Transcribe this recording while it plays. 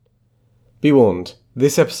Be warned,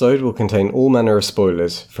 this episode will contain all manner of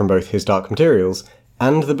spoilers from both His Dark Materials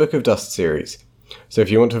and the Book of Dust series. So if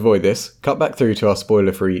you want to avoid this, cut back through to our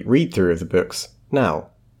spoiler-free read-through of the books now.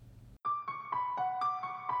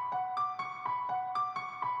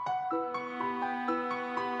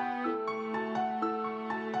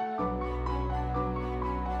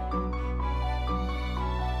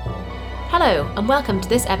 Hello, and welcome to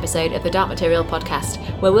this episode of the Dark Material podcast,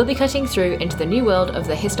 where we'll be cutting through into the new world of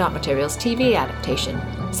the His Dark Materials TV adaptation,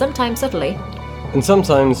 sometimes subtly, and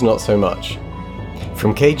sometimes not so much.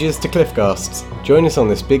 From cages to cliffgasts, join us on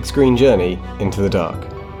this big screen journey into the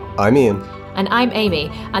dark. I'm Ian. And I'm Amy,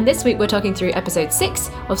 and this week we're talking through episode 6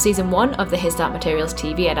 of season 1 of the His Dark Materials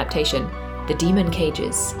TV adaptation, The Demon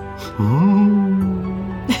Cages.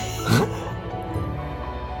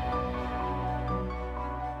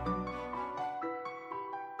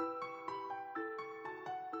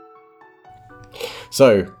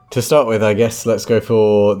 So, to start with, I guess let's go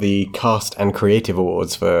for the Cast and Creative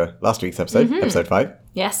Awards for last week's episode, episode 5.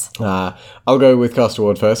 Yes. I'll go with Cast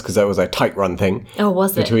Award first, because that was a tight run thing. Oh,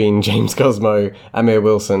 was it? Between James Cosmo, Amir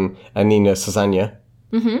Wilson, and Nina Sosanya.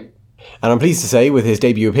 Mm-hmm. And I'm pleased to say, with his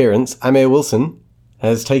debut appearance, Amir Wilson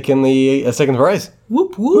has taken the second prize.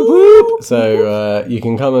 Whoop, whoop. Whoop, whoop. So you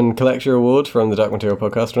can come and collect your award from the Dark Material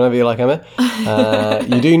podcast whenever you like, Amir.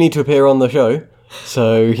 You do need to appear on the show.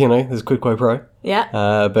 So, you know, there's quid pro quo.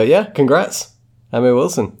 Yeah. But yeah, congrats, Amir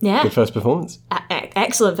Wilson. Yeah. Good first performance.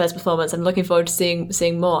 Excellent first performance. I'm looking forward to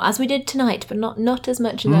seeing more, as we did tonight, but not as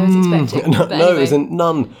much as I was expecting. No, anyway. it wasn't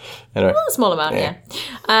none. Anyway. Well, a small amount, yeah.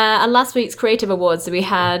 And last week's Creative Awards, we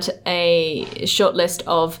had a short list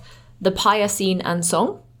of The Pyre Scene and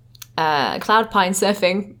Song, Cloud Pine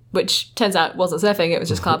Surfing, which turns out wasn't surfing, it was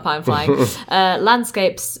just cloud pine flying,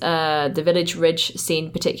 landscapes, the Village Ridge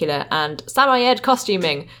scene particular, and Samoyed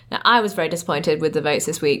costuming. Now, I was very disappointed with the votes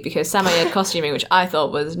this week because Samoyed costuming, which I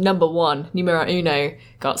thought was number one, numero uno,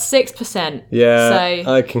 got 6%. Yeah, so,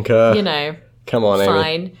 I concur. You know, come on, fine.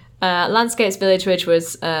 Amy. Landscapes Village Ridge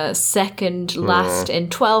was second last in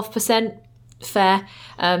 12%. Fair.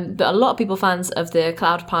 But a lot of people fans of the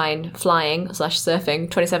cloud pine flying / surfing,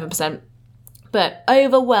 27%. But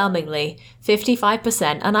overwhelmingly,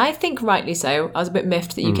 55%, and I think rightly so, I was a bit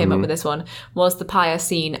miffed that you came up with this one, was the Pyre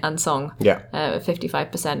Scene and Song. Yeah.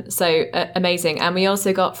 55%. So amazing. And we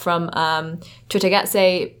also got from Twitter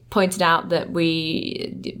Getse pointed out that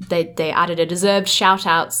they added a deserved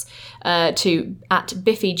shout-outs to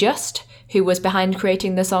 @BiffyJust, who was behind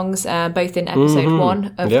creating the songs, both in episode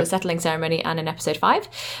 1 of the settling ceremony and in episode 5.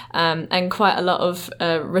 And quite a lot of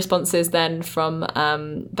responses then from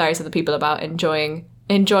various other people about enjoying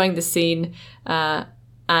the scene.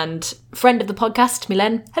 And friend of the podcast,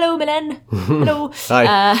 Milen. Hello, Milen. Hello. Hi.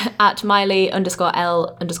 At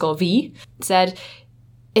Miley_L_V said,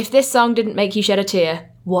 if this song didn't make you shed a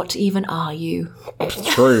tear, what even are you?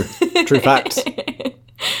 True facts.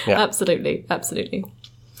 Yeah. Absolutely.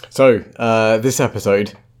 So, this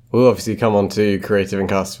episode, we'll obviously come on to creative and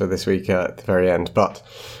cast for this week at the very end, but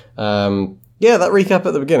that recap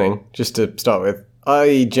at the beginning, just to start with,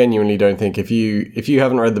 I genuinely don't think if you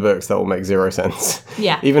haven't read the books, that will make zero sense.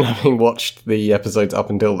 Yeah. Even having watched the episodes up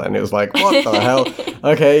until then, it was like, what the hell?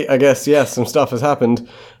 Okay, I guess, yes, some stuff has happened.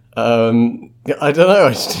 I don't know,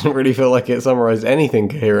 I just didn't really feel like it summarised anything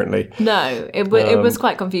coherently. No, it was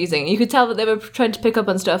quite confusing. You could tell that they were trying to pick up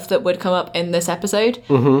on stuff that would come up in this episode,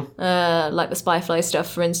 like the Spyfly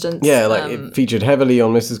stuff, for instance. Yeah, it featured heavily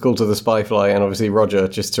on Mrs. Coulter the Spyfly and obviously Roger,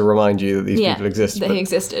 just to remind you that these people exist. That he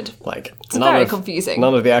existed. It's very confusing.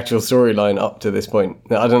 None of the actual storyline up to this point.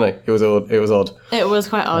 I don't know, it was odd. It was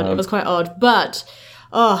quite odd. But,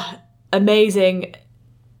 amazing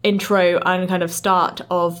intro and kind of start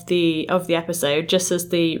of the episode, just as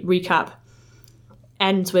the recap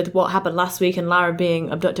ends with what happened last week and Lara being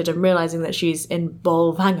abducted and realising that she's in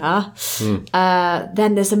Bolvanga.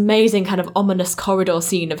 Then this amazing kind of ominous corridor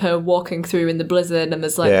scene of her walking through in the blizzard, and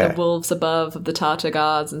there's the wolves above of the Tartar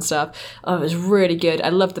guards and stuff. Oh, it was really good. I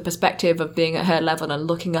loved the perspective of being at her level and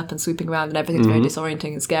looking up and sweeping around, and everything's very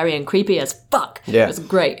disorienting and scary and creepy as fuck. Yeah. It was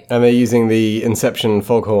great. And they're using the Inception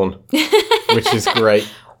foghorn, which is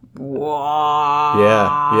great.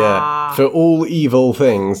 Wow. Yeah. For all evil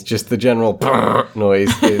things, just the general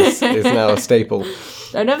noise is now a staple.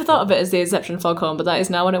 I never thought of it as the Inception foghorn, but that is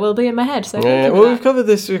now what it will be in my head. So we've covered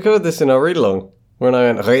this in our read along when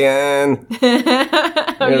I went Ryan.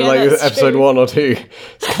 Episode 1 or 2.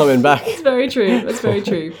 It's coming back. It's very true. That's very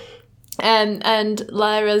true. And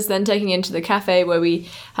Lyra's then taking into the cafe where we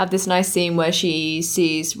have this nice scene where she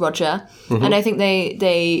sees Roger, and I think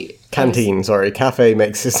they canteen. Sorry, cafe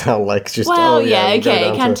makes it sound like just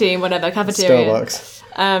canteen, whatever, cafeteria.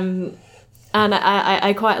 Starbucks. And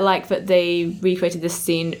I quite like that they recreated this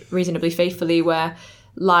scene reasonably faithfully where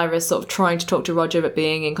Lyra's sort of trying to talk to Roger but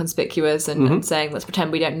being inconspicuous and saying, let's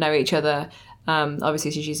pretend we don't know each other.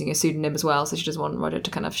 Obviously, she's using a pseudonym as well, so she doesn't want Roger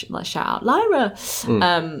to kind of shout out, Lyra.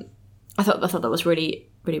 I thought that was really,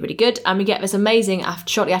 really, really good. And we get this amazing,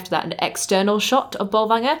 shortly after that, an external shot of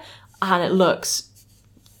Bolvanger, and it looks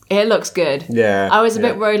good. Yeah. I was a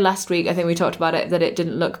bit worried last week, I think we talked about it, that it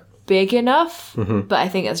didn't look big enough, but I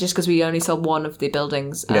think it's just because we only saw one of the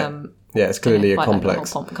buildings. Yeah, it's clearly a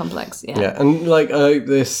complex. Like complex, yeah. Yeah, and like, I hope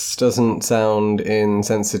this doesn't sound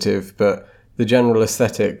insensitive, but the general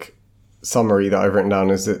aesthetic summary that I've written down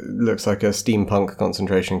is it looks like a steampunk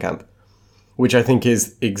concentration camp, which I think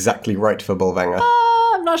is exactly right for Bolvanger.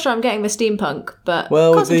 I'm not sure I'm getting the steampunk, but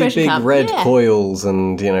well, with the concentration big camp, red coils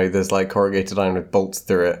and, there's like corrugated iron with bolts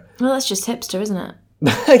through it. Well, that's just hipster, isn't it?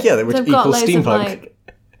 Yeah, which equals steampunk.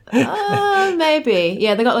 Maybe.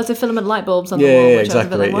 Yeah, they got loads of filament light bulbs on the wall. Which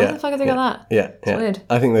exactly. Like, why the fuck have they got that? Yeah. It's weird.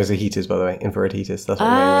 I think those are heaters, by the way, infrared heaters. That's what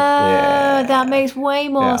I'm going with. Yeah. That makes way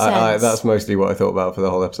more sense. That's mostly what I thought about for the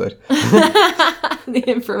whole episode. The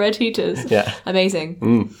infrared heaters. Yeah.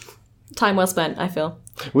 Amazing. Time well spent, I feel.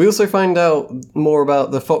 We also find out more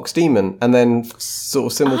about the Fox Demon and then sort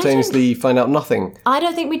of simultaneously find out nothing. I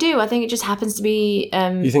don't think we do. I think it just happens to be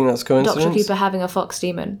you think that's coincidence? Dr. Cooper having a Fox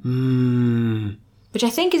Demon. Which I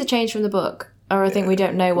think is a change from the book. Or I think we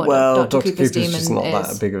don't know what Dr. Cooper's demon just not is.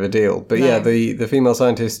 that big of a deal. But yeah, the female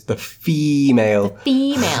scientist, the female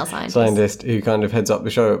scientist who kind of heads up the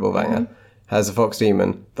show at Bolvanger has a fox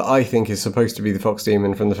demon that I think is supposed to be the fox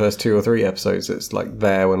demon from the first 2 or 3 episodes. It's like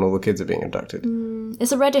there when all the kids are being abducted.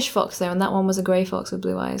 It's a reddish fox though, and that one was a grey fox with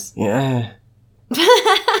blue eyes. Yeah.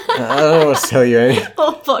 I don't know what to tell you, Amy.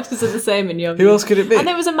 All foxes are the same in your view. Who else could it be? And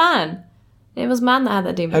it was a man. It was a man that had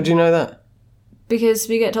that demon. How do you know that? Because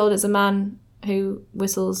we get told it's a man who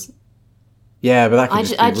whistles. Yeah, but that could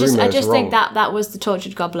just be I just wrong. think that was the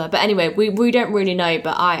tortured gobbler. But anyway, we don't really know,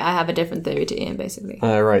 but I have a different theory to Ian, basically.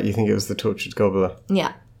 Right, you think it was the tortured gobbler.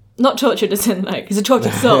 Yeah. Not tortured as in, like, he's a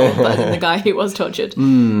tortured soul, but as in the guy who was tortured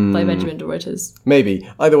by Benjamin DeRotas. Maybe.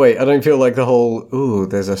 Either way, I don't feel like the whole,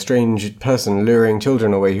 there's a strange person luring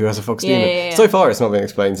children away who has a fox demon. Yeah. So far, it's not been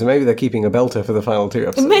explained, so maybe they're keeping a belter for the final 2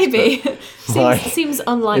 episodes. Maybe. seems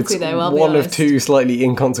unlikely, though, I'll be one honest. of 2 slightly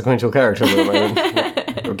inconsequential characters at the moment.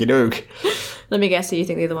 Okie doke. Let me guess who you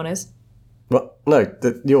think the other one is. What? No,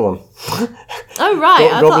 your one. Oh,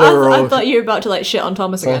 right. Gobbler I thought you were about to, like, shit on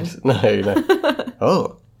Thomas again. No.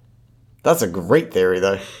 Oh. That's a great theory,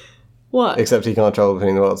 though. What? Except he can't travel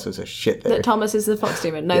between the worlds, so it's a shit theory. That Thomas is the fox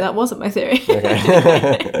demon. No, that wasn't my theory.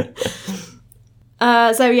 Okay.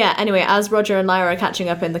 Anyway, as Roger and Lyra are catching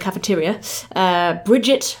up in the cafeteria,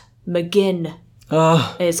 Bridget McGinn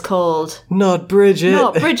is called. Not Bridget.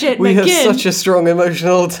 Not Bridget We McGinn. have such a strong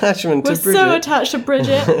emotional attachment to Bridget. We're so attached to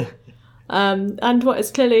Bridget. And what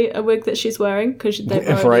is clearly a wig that she's wearing, because they've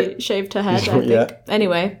already shaved her head, I think. Yeah.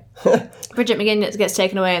 Anyway, Bridget McGinn gets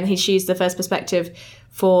taken away, and she's the first perspective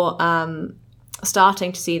for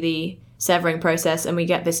starting to see the severing process, and we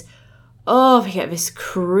get this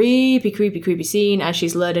creepy scene as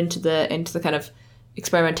she's lured into the kind of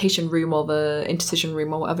experimentation room or the intercision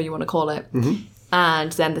room or whatever you want to call it.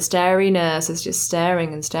 And then the starry nurse is just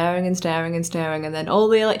staring, and then all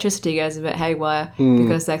the electricity goes a bit haywire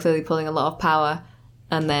because they're clearly pulling a lot of power.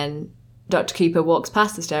 And then Dr. Cooper walks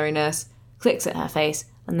past the starry nurse, clicks at her face,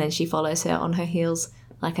 and then she follows her on her heels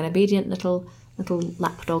like an obedient little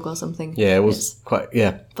lapdog or something. Yeah, it was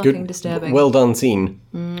fucking good, disturbing. Well done scene.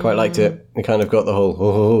 Quite liked it. It kind of got the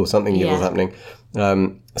whole something evil's happening.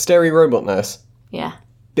 Starry robot nurse. Yeah.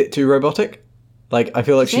 Bit too robotic. Like, I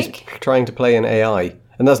feel like she's trying to play an AI.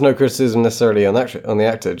 And that's no criticism necessarily on the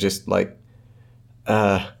actor, just like,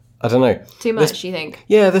 I don't know. Too much, you think?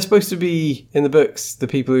 Yeah, they're supposed to be, in the books, the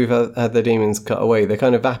people who've had their demons cut away, they're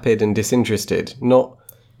kind of vapid and disinterested, not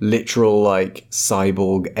literal, like,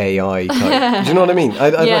 cyborg AI type. Do you know what I mean? I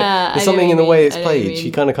don't know. There's something in the way it's played.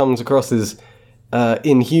 She kind of comes across as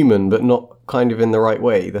inhuman, but not kind of in the right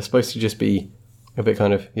way. They're supposed to just be a bit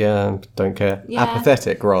kind of, don't care. Yeah.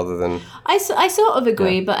 Apathetic rather than... I sort of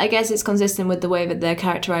agree, but I guess it's consistent with the way that they're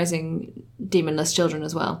characterising demonless children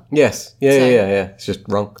as well. Yes. Yeah. It's just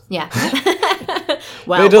wrong. Yeah.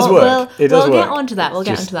 Well, but it does work. We'll get onto that.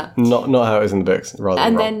 Not how it is in the books, rather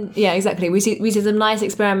than wrong. Then, yeah, exactly. We see some nice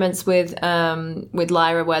experiments with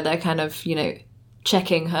Lyra where they're kind of,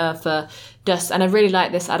 checking her for dust. And I really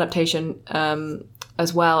like this adaptation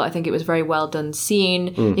as well. I think it was very well done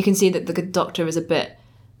scene. You can see that the doctor is a bit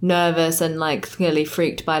nervous and like clearly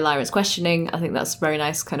freaked by Lyra's questioning. I think that's very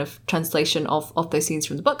nice kind of translation of those scenes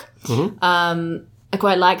from the book. I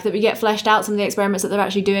quite like that we get fleshed out some of the experiments that they're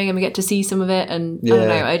actually doing, and we get to see some of it. And I don't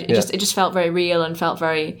know, it just felt very real and felt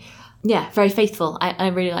very faithful. I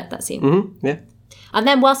really liked that scene. Mm-hmm. Yeah. And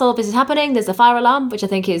then whilst all of this is happening, there's a fire alarm, which I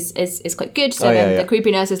think is quite good. So the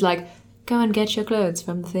creepy nurse is like, go and get your clothes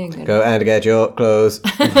from the thing. Go and get your clothes.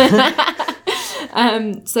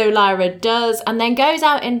 So Lyra does, and then goes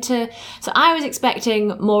out into... So I was expecting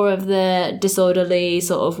more of the disorderly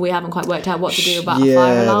sort of, we haven't quite worked out what to do about a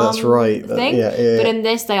fire alarm that's right. thing. But in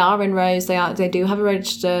this, they are in rows. They do have a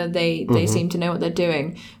register. They seem to know what they're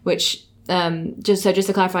doing, which, just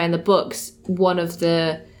to clarify, in the books, one of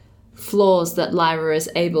the flaws that Lyra is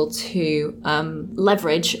able to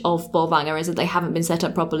leverage of Bolvanger is that they haven't been set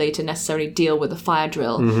up properly to necessarily deal with a fire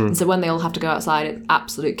drill. And so when they all have to go outside, it's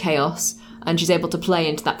absolute chaos. And she's able to play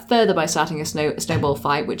into that further by starting a snowball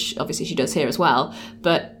fight, which obviously she does here as well.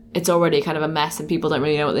 But it's already kind of a mess and people don't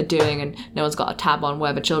really know what they're doing and no one's got a tab on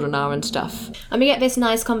where the children are and stuff. And we get this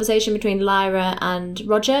nice conversation between Lyra and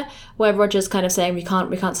Roger, where Roger's kind of saying we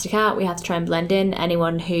can't stick out, we have to try and blend in.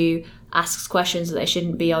 Anyone who asks questions that they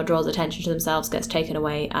shouldn't be or draws attention to themselves gets taken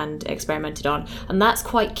away and experimented on. And that's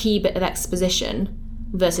quite key bit of exposition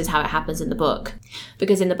versus how it happens in the book.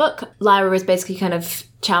 Because in the book, Lyra is basically kind of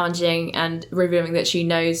challenging and revealing that she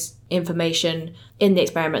knows information in the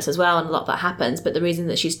experiments as well, and a lot of that happens, but the reason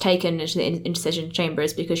that she's taken into the incision chamber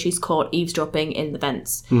is because she's caught eavesdropping in the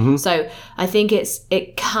vents. So I think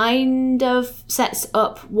it kind of sets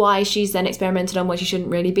up why she's then experimented on where she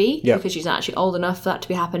shouldn't really be, because she's actually old enough for that to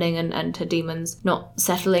be happening and her demons not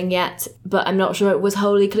settling yet. But I'm not sure it was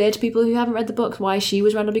wholly clear to people who haven't read the book why she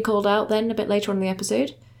was randomly called out then a bit later on in the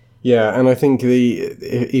episode. Yeah, and I think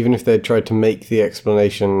even if they'd tried to make the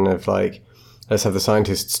explanation of like, let's have the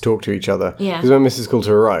scientists talk to each other. Yeah. Because when Mrs.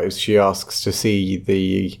 Coulter arrives, she asks to see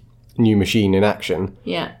the new machine in action.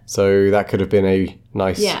 Yeah. So that could have been a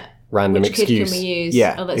nice random Which excuse. Which kid can we use?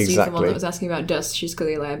 Yeah, let's use the one that was asking about dust. She's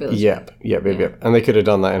clearly a liability. Yep. And they could have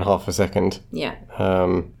done that in half a second. Yeah.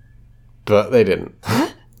 But they didn't.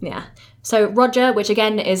 Yeah. So Roger, which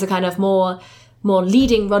again is a kind of more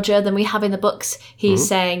leading Roger than we have in the books. He's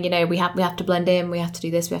saying, we have to blend in, we have to do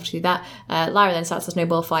this, we have to do that. Lyra then starts the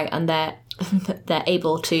snowball fight and they're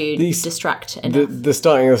able to distract enough. The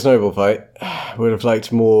starting of the snowball fight would have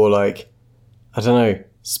liked more like, I don't know,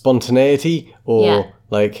 spontaneity or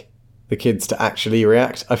like the kids to actually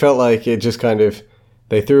react. I felt like it just kind of,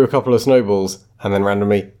 they threw a couple of snowballs and then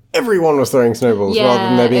randomly everyone was throwing snowballs rather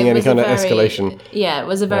than there being any kind of escalation. Yeah, it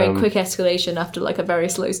was a very quick escalation after like a very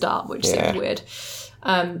slow start, which seemed weird.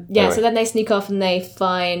 Anyway. So then they sneak off and they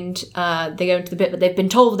find, they go into the bit that they've been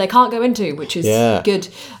told they can't go into, which is good.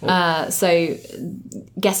 So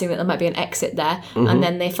guessing that there might be an exit there. And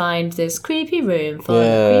then they find this creepy room full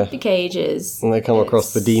of creepy cages. And they come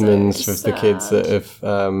across the demons of the kids that have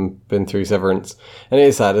been through severance. And it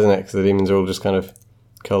is sad, isn't it? Because the demons are all just kind of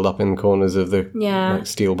curled up in the corners of the like,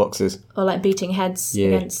 steel boxes. Or like beating heads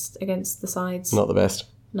against the sides. Not the best.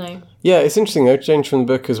 No. Yeah, it's interesting though, change from the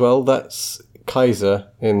book as well. That's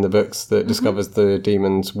Kaiser in the books that discovers the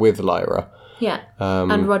demons with Lyra. Yeah.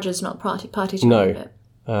 And Roger's not party to it.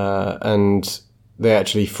 And they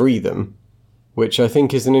actually free them, which I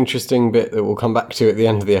think is an interesting bit that we'll come back to at the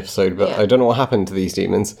end of the episode, but I don't know what happened to these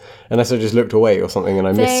demons, unless I just looked away or something and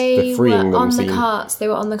I missed the freeing them scene. They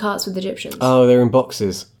were on the carts with the Egyptians. Oh, they're in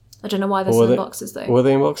boxes. I don't know why they're still in boxes, though. Were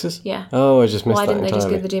they in boxes? Yeah. Oh, I just missed that entirely. Why didn't they just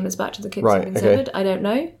give the demons back to the kids who've been severed? I don't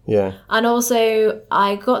know. Yeah. And also,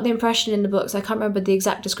 I got the impression in the books, I can't remember the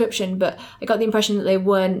exact description, but I got the impression that they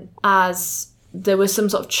weren't as... There was some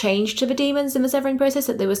sort of change to the demons in the severing process,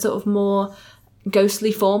 that they were sort of more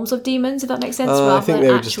ghostly forms of demons, if that makes sense. I think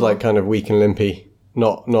they were just like kind of weak and limpy,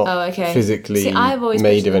 not physically I've always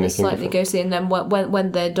made of anything slightly different. Ghostly, and then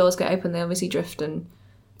when the doors get open, they obviously drift and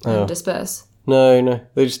disperse. No,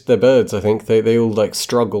 they're birds. I think they all like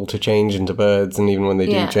struggle to change into birds, and even when they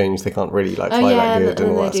do change, they can't really like fly that good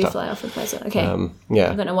and all that stuff. Fly off with pleasure. Okay.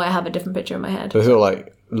 Yeah. I don't know why I have a different picture in my head. They're sort of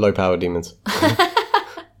like low power demons.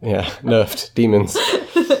 Yeah, nerfed demons.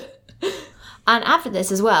 And after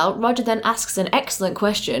this as well, Roger then asks an excellent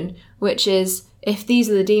question, which is, if these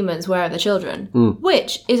are the demons, where are the children?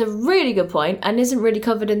 Which is a really good point and isn't really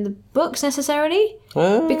covered in the books necessarily.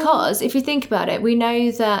 Because if you think about it, we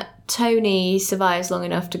know that Tony survives long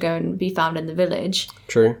enough to go and be found in the village.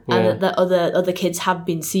 True. Yeah. And that other kids have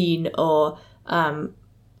been seen or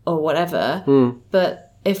whatever.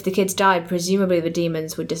 But if the kids died, presumably the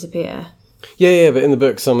demons would disappear. Yeah, but in the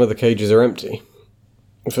book, some of the cages are empty.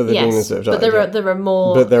 for the demons that have died. But there are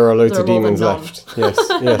more. But there are loads of more than demons none. left. Yes,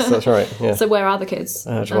 that's right. Yeah. So where are the kids?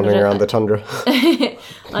 Just wandering around the tundra.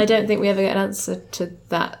 I don't think we ever get an answer to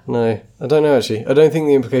that. No, I don't know actually. I don't think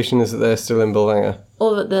the implication is that they're still in Bolvanger.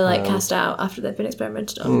 Or that they're cast out after they've been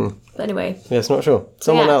experimented on. But anyway. Yes, not sure.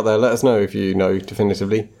 Someone out there, let us know if you know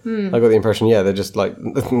definitively. I got the impression, they're just like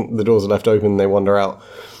the doors are left open, they wander out.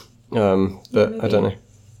 But I don't know.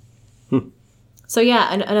 So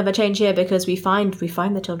another change here because we find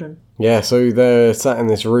the children. Yeah, so they're sat in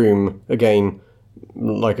this room again,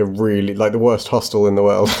 like the worst hostel in the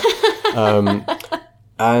world.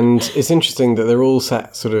 And it's interesting that they're all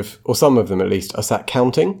sat sort of, or some of them at least, are sat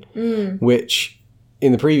counting, which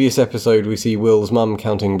in the previous episode we see Will's mum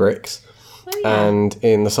counting bricks. Oh, yeah. And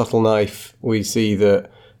in The Subtle Knife we see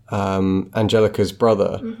that Angelica's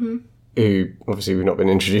brother, who obviously we've not been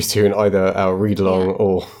introduced to in either our read-along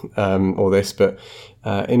or this, but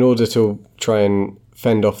in order to try and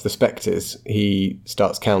fend off the spectres, he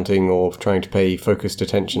starts counting or trying to pay focused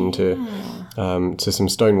attention to some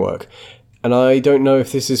stonework. And I don't know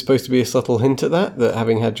if this is supposed to be a subtle hint at that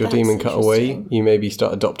having had your demon cut away, you maybe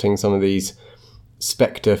start adopting some of these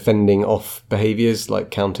spectre fending off behaviours like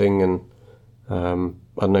counting and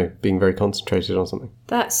I don't know, being very concentrated on something.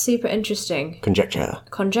 That's super interesting. Conjecture.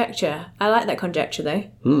 I like that conjecture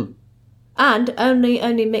though. And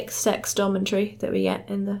only mixed sex dormitory that we get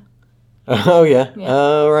in the. Oh yeah.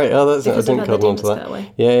 Oh right. Oh, that's Because I didn't cuddle onto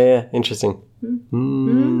that. Yeah. Interesting.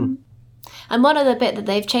 And one other bit that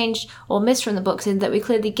they've changed or missed from the books is that we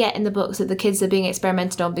clearly get in the books that the kids are being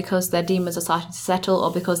experimented on because their demons are starting to settle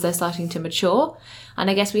or because they're starting to mature. And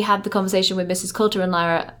I guess we had the conversation with Mrs. Coulter and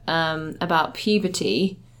Lyra about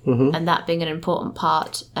puberty and that being an important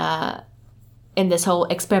part in this whole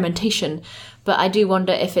experimentation. But I do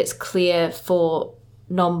wonder if it's clear for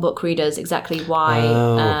non-book readers exactly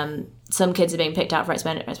why some kids are being picked out for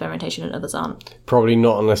experimentation and others aren't. Probably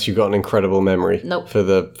not unless you've got an incredible memory. Nope. For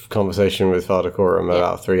the conversation with Father Coram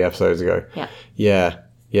about 3 episodes ago. Yeah,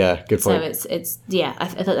 good point. So it's I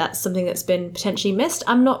thought that's something that's been potentially missed.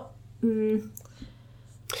 I'm not...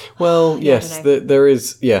 Well, yes, there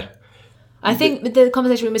is... Yeah. I think the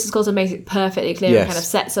conversation with Mrs. Coulter makes it perfectly clear and kind of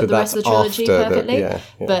sets up the rest of the trilogy perfectly.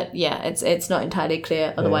 But it's not entirely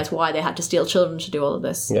clear otherwise why they had to steal children to do all of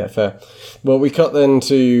this. Yeah, fair. Well, we cut then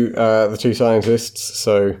to the 2 scientists,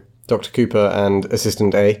 so Dr. Cooper and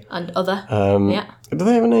Assistant A. And other. Do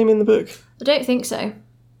they have a name in the book? I don't think so.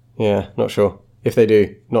 Yeah, not sure. If they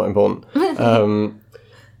do, not important.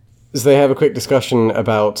 So they have a quick discussion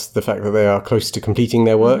about the fact that they are close to completing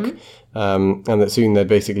their work and that soon they'd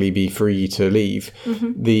basically be free to leave.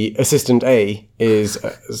 The Assistant A is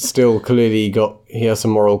still clearly he has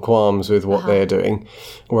some moral qualms with what they are doing,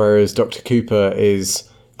 whereas Dr. Cooper is...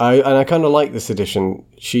 I kind of like this edition.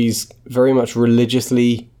 She's very much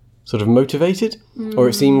religiously sort of motivated, or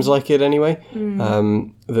it seems like it anyway,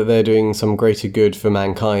 that they're doing some greater good for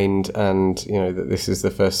mankind and, that this is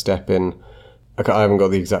the first step in... I haven't got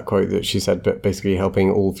the exact quote that she said, but basically helping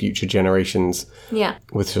all future generations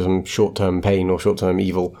with some short-term pain or short-term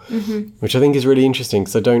evil, which I think is really interesting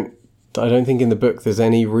because I don't think in the book there's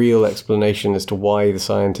any real explanation as to why the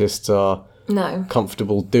scientists are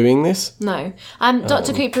comfortable doing this. No.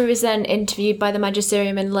 Dr. Cooper is then interviewed by the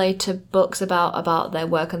Magisterium in later books about their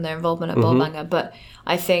work and their involvement at Bolvanger, but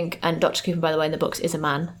I think, and Dr. Cooper, by the way, in the books is a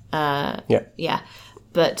man.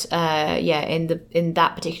 But in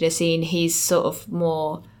that particular scene, he's sort of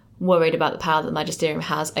more worried about the power that the Magisterium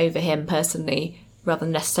has over him personally, rather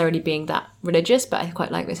than necessarily being that religious. But I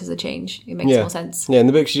quite like this as a change. It makes more sense. Yeah, in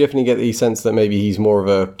the books you definitely get the sense that maybe he's more of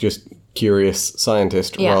a just curious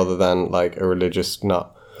scientist rather than like a religious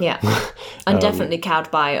nut. Yeah, and definitely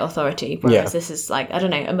cowed by authority. Whereas this is like, I don't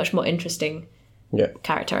know, a much more interesting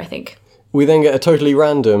character, I think. We then get a totally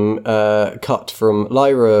random cut from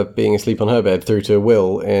Lyra being asleep on her bed through to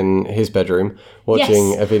Will in his bedroom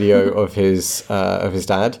watching a video of his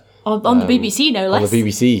dad. On the BBC, no less. On the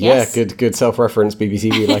BBC, good self-reference, BBC,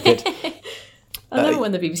 we like it. I love it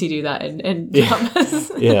when the BBC do that in dramas.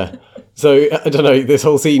 Yeah. So, I don't know, this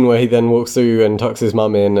whole scene where he then walks through and tucks his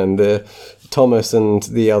mum in and Thomas and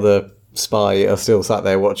the other spy are still sat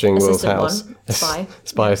there watching Will's house.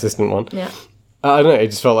 Spy assistant one. Yeah. I don't know, it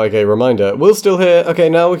just felt like a reminder. Will's still here. Okay,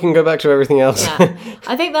 now we can go back to everything else. Yeah.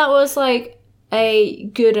 I think that was like a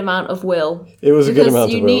good amount of Will. It was a good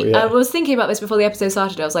amount of Will, I was thinking about this before the episode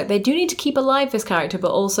started. I was like, they do need to keep alive this character, but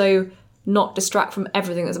also not distract from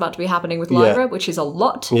everything that's about to be happening with Lyra, which is a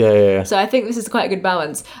lot. Yeah. So I think this is quite a good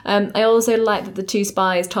balance. I also like that the 2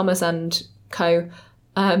 spies, Thomas and co,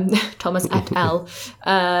 Thomas et al.,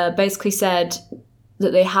 basically said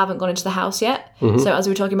that they haven't gone into the house yet. So as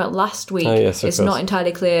we were talking about last week, it's not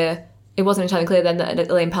entirely clear. It wasn't entirely clear then that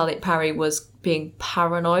Elaine Parry was being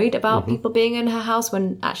paranoid about people being in her house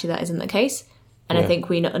when actually that isn't the case. And I think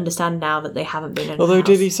we understand now that they haven't been in her house.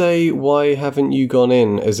 Did he say, why haven't you gone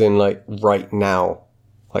in, as in, like, right now?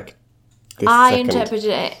 Like, this I second? interpreted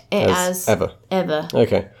it as ever. Ever.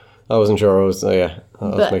 Okay. I wasn't sure. I was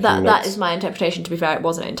But that is my interpretation. To be fair, it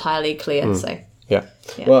wasn't entirely clear, so... Yeah.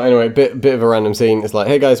 Well, anyway, bit of a random scene. It's like,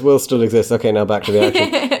 hey guys, we'll still exist. Okay, now back to the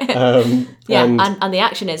action. And the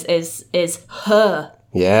action is her.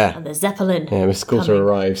 Yeah. And the Zeppelin. Yeah, Mrs. Coulter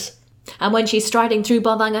arrives. And when she's striding through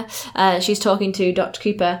Bolvanger, she's talking to Dr.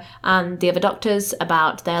 Cooper and the other doctors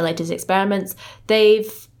about their latest experiments. They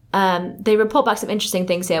report back some interesting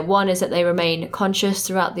things here. One is that they remain conscious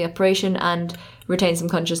throughout the operation and retain some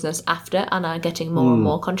consciousness after, and are getting more and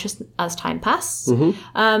more conscious as time passes.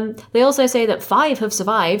 They also say that 5 have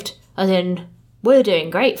survived, as in, we're doing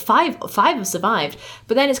great. 5 have survived.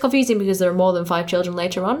 But then it's confusing because there are more than 5 children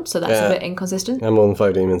later on, so that's a bit inconsistent. And more than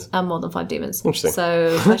 5 demons. Interesting.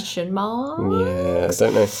 So, question mark? Yeah, I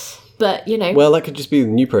don't know. But, you know... Well, that could just be the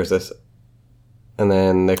new process. And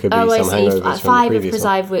then there could be some hangovers from the previous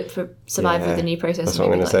one. 5 have survived with the new process. That's what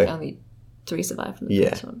I'm going to say. Only 3 survived from the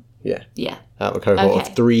previous one. Yeah. Out of a cohort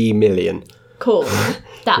of 3 million. Cool.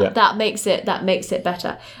 That makes it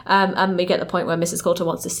better. And we get the point where Mrs. Coulter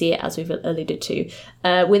wants to see it, as we've alluded to.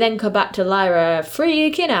 We then come back to Lyra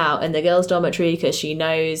freaking out in the girls' dormitory because she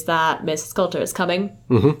knows that Mrs. Coulter is coming.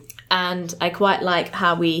 And I quite like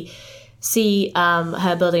how we see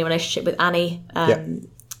her building a relationship with Annie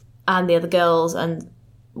and the other girls, and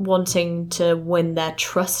wanting to win their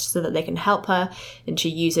trust so that they can help her. And she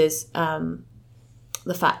uses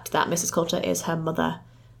the fact that Mrs. Coulter is her mother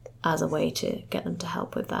as a way to get them to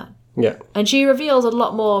help with that. Yeah. And she reveals a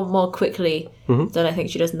lot more quickly than I think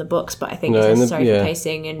she does in the books, but I think it's necessary for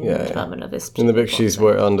pacing and development of this. In the book, she's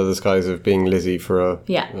under the guise of being Lizzie for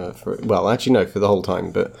for the whole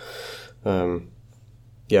time, but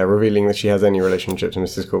revealing that she has any relationship to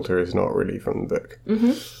Mrs. Coulter is not really from the book.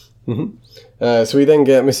 So we then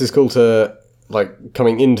get Mrs. Coulter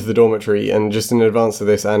coming into the dormitory, and just in advance of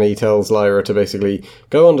this, Annie tells Lyra to basically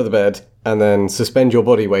go under the bed and then suspend your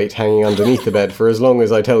body weight hanging underneath the bed for as long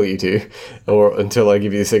as I tell you to, or until I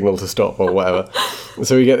give you the signal to stop or whatever.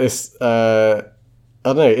 So we get this, I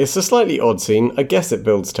don't know, it's a slightly odd scene. I guess it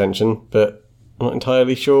builds tension, but I'm not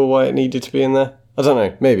entirely sure why it needed to be in there. I don't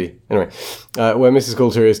know, maybe. Anyway, where Mrs.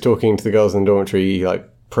 Coulter is talking to the girls in the dormitory,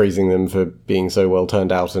 praising them for being so well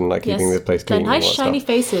turned out and keeping the place clean. Their nice shiny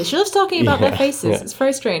faces. She loves talking about their faces. Yeah. It's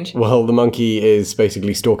very strange. Well, the monkey is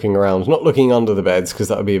basically stalking around, not looking under the beds because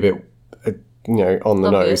that would be a bit, on the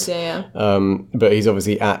obvious, nose. But he's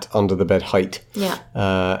obviously at under the bed height. Yeah.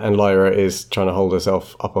 And Lyra is trying to hold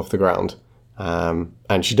herself up off the ground, and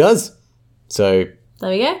she does. So there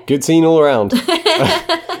we go. Good scene all around.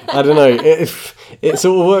 I don't know. It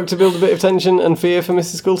sort of worked to build a bit of tension and fear for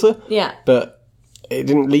Mrs. Coulter. Yeah. But it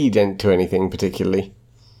didn't lead to anything particularly.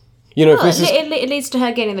 It leads to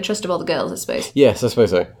her gaining the trust of all the girls, I suppose. Yes, I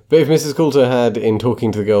suppose so. But if Mrs. Coulter had, in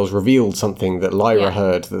talking to the girls, revealed something that Lyra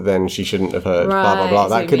heard that then she shouldn't have heard, blah, blah, blah,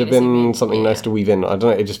 that could have been something nice to weave in. I don't know,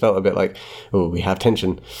 it just felt a bit like, we have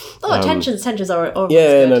tension. Tensions are always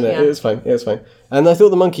good. No, it was fine. It was fine. And I thought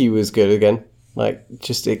the monkey was good again.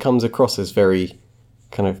 It comes across as very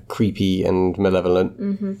kind of creepy and malevolent.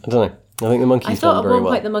 I don't know. I think the monkey's done very well. I thought at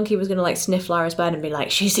one point the monkey was going to sniff Lyra's bed and be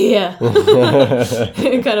like, she's here.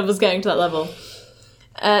 It kind of was getting to that level.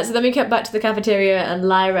 So then we get back to the cafeteria, and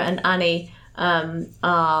Lyra and Annie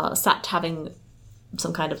are sat having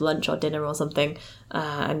some kind of lunch or dinner or something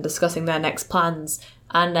and discussing their next plans.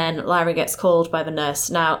 And then Lyra gets called by the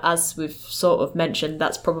nurse. Now, as we've sort of mentioned,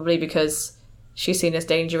 that's probably because she's seen as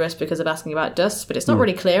dangerous because of asking about dust, but it's not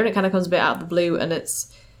really clear, and it kind of comes a bit out of the blue, and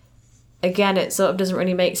it's... Again, it sort of doesn't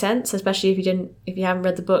really make sense, especially if you haven't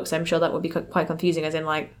read the books. I'm sure that would be quite confusing, as in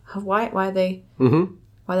why are they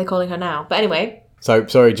calling her now? But anyway. So,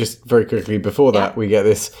 sorry, just very quickly before that, we get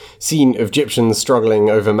this scene of Egyptians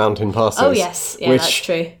struggling over mountain passes. Oh yes, that's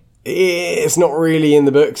true. It's not really in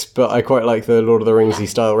the books, but I quite like the Lord of the Ringsy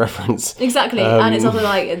style reference. Exactly, and it's also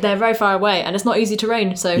they're very far away, and it's not easy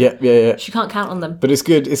terrain, so she can't count on them. But it's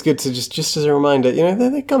good. It's good to just as a reminder,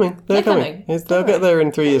 they're coming. They're coming. They'll get there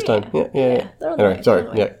in 3 years' time. Yeah. Anyway, sorry.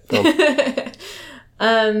 Yeah, go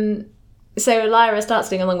on. So Lyra starts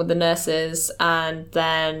getting along with the nurses, and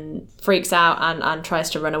then freaks out and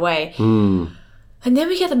tries to run away. And then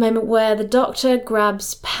we get the moment where the doctor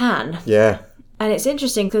grabs Pan. Yeah. And it's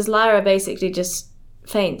interesting because Lyra basically just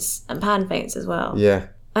faints, and Pan faints as well. Yeah.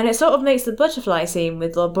 And it sort of makes the butterfly scene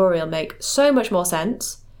with Lord Boreal make so much more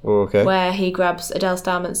sense. Okay. where he grabs Adele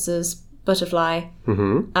Starminster's butterfly,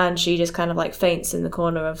 and she just kind of like faints in the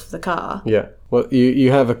corner of the car. Yeah. Well,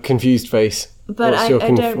 you have a confused face. But I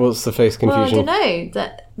don't. What's the face confusion? Well, I don't know.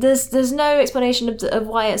 That there's no explanation of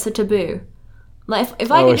why it's a taboo. Like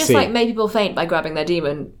if I can just like make people faint by grabbing their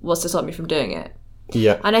demon, what's to stop me from doing it?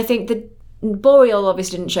 Yeah. And I think that Boreal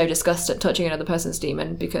obviously didn't show disgust at touching another person's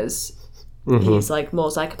demon because he's like more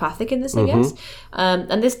psychopathic in this, I guess.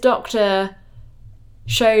 And this doctor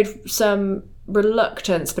showed some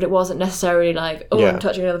reluctance, but it wasn't necessarily like, I'm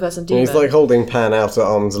touching another person's demon. He's like holding Pan out at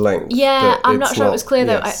arm's length. Yeah, I'm not sure it was clear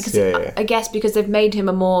though. Yes. I guess because they've made him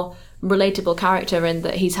a more relatable character in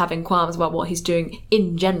that he's having qualms about what he's doing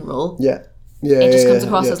in general. Yeah. It just comes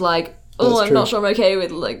across as like, That's I'm true. not sure I'm okay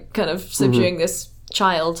with like kind of subduing this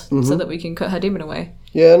child so that we can cut her demon away.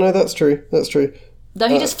 Yeah, no, that's true. Though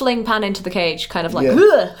he just fling Pan into the cage, kind of like,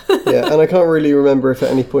 yeah, and I can't really remember if at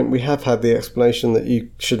any point we have had the explanation that you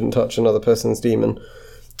shouldn't touch another person's demon.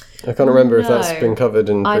 I can't remember if that's been covered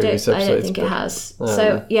in previous episodes. I don't think it has.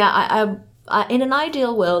 So, yeah, I in an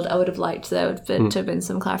ideal world, I would have liked there to have been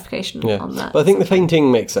some clarification on that. But I think the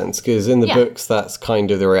fainting makes sense, because in the books, that's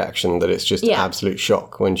kind of the reaction, that it's just absolute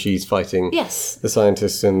shock when she's fighting the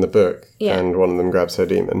scientists in the book, and one of them grabs her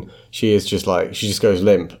demon. She is just like, she just goes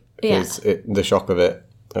limp, because the shock of it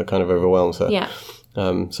kind of overwhelms her. Yeah.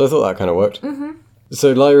 So I thought that kind of worked.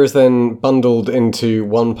 So Lyra's then bundled into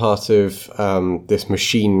one part of this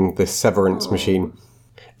machine, this severance machine,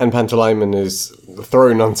 and Pantalaimon is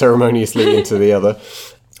thrown unceremoniously into the other.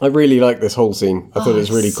 I really like this whole scene. I thought it was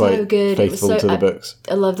really quite faithful to the books.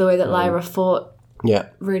 I love the way that Lyra fought Yeah.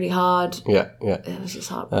 really hard. Yeah. It was just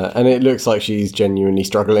hard. And it looks like she's genuinely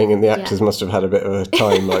struggling, and the actors must have had a bit of a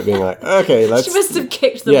time, like being like, okay, let's... She must have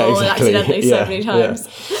kicked the ball accidentally so many times.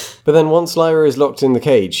 Yeah. But then once Lyra is locked in the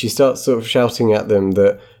cage, she starts sort of shouting at them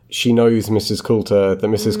that she knows Mrs. Coulter, that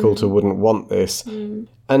Mrs. Coulter wouldn't want this.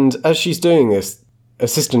 And as she's doing this,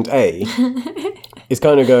 Assistant A is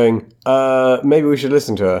kind of going, maybe we should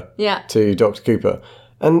listen to her, to Dr. Cooper.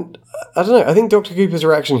 And I don't know, I think Dr. Cooper's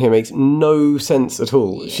reaction here makes no sense at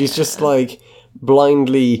all. Yeah. She's just like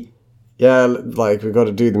blindly, like we've got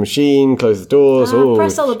to do the machine, close the doors.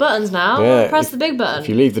 Press all the buttons now. Press the big button. If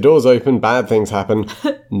you leave the doors open, bad things happen.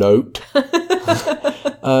 Note. I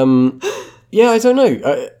don't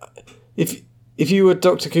know. If you were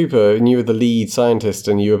Dr. Cooper and you were the lead scientist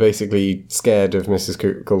and you were basically scared of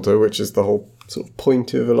Mrs. Coulter, which is the whole sort of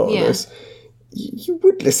point of a lot of this, you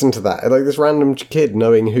would listen to that. Like this random kid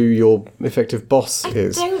knowing who your effective boss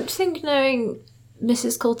is. I don't think knowing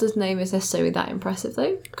Mrs. Coulter's name is necessarily that impressive,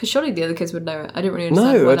 though, because surely the other kids would know it. I don't really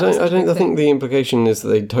understand. No, I think the implication is that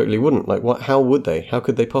they totally wouldn't. Like, what? How would they? How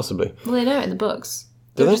could they possibly? Well, they know it in the books.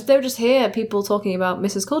 They'll just hear people talking about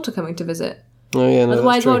Mrs. Coulter coming to visit. Oh yeah, no,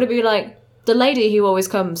 otherwise, that's true. what would it be like? The lady who always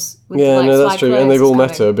comes with that's true. And they've all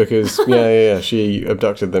met her because, she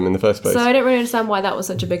abducted them in the first place. So I don't really understand why that was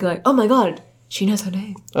such a big, like, oh my god, she knows her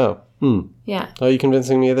name. Oh, Yeah. Are you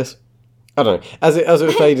convincing me of this? I don't know. As it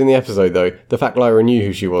was played in the episode, though, the fact Lyra knew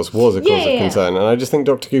who she was a cause of concern. And I just think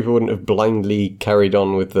Dr. Cooper wouldn't have blindly carried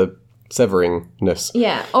on with the severingness.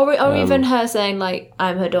 Yeah. Or even her saying, like,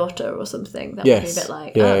 I'm her daughter or something. That would be a bit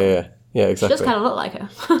like, Yeah, exactly. She does kind of look like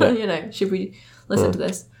her. Should we listen to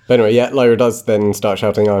this? But anyway, Lyra does then start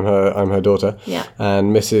shouting, I'm her daughter. Yeah.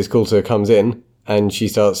 And Mrs. Coulter comes in and she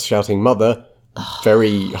starts shouting, mother.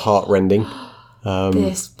 Very heart-rending.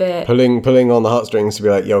 This bit. Pulling on the heartstrings to be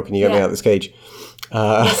like, yo, can you get me out of this cage?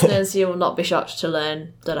 Listeners, you will not be shocked to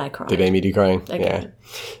learn that I cried. Did Amy do crying? Again.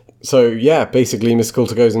 Yeah. So, basically Miss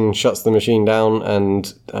Coulter goes and shuts the machine down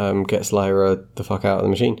and gets Lyra the fuck out of the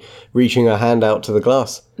machine, reaching her hand out to the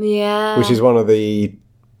glass. Yeah. Which is one of the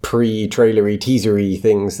pre-trailery, teasery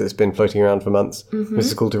things that's been floating around for months.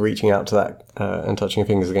 Mrs. Coulter reaching out to that and touching her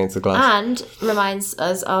fingers against the glass. And reminds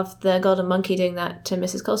us of the golden monkey doing that to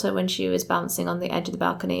Mrs. Coulter when she was bouncing on the edge of the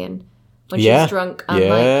balcony and when she was drunk and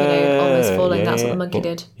almost falling. That's what the monkey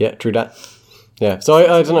did. Yeah, true that. Yeah, so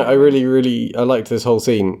I don't know, I really I liked this whole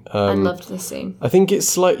scene. I loved this scene. I think it's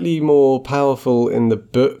slightly more powerful in the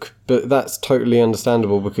book, but that's totally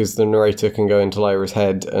understandable because the narrator can go into Lyra's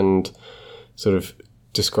head and sort of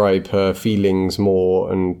describe her feelings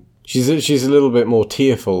more, and she's a little bit more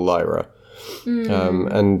tearful, Lyra,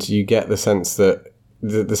 and you get the sense that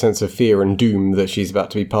the sense of fear and doom that she's about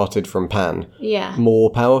to be parted from Pan more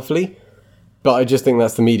powerfully. But I just think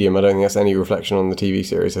that's the medium. I don't think that's any reflection on the TV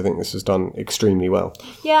series. I think this was done extremely well.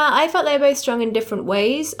 Yeah, I felt they were both strong in different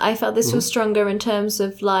ways. I felt this was stronger in terms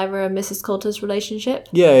of Lyra and Mrs. Coulter's relationship.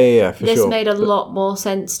 Yeah, for this sure. This made a lot more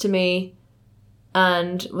sense to me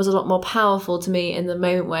and was a lot more powerful to me in the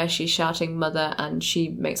moment where she's shouting mother and she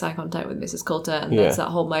makes eye contact with Mrs. Coulter, and there's that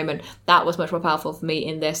whole moment. That was much more powerful for me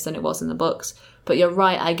in this than it was in the books. But you're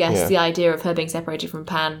right, I guess the idea of her being separated from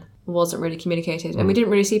Pan wasn't really communicated. And we didn't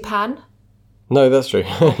really see Pan. No, that's true.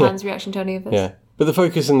 Pan's reaction to any of this. Yeah. But the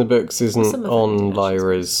focus in the books isn't on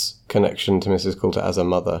Lyra's connection to Mrs. Coulter as a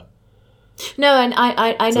mother. No, and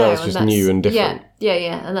I know. So that's just new and different.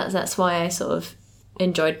 Yeah. And that's why I sort of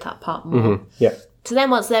enjoyed that part more. Yeah. So then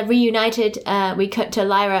once they're reunited, we cut to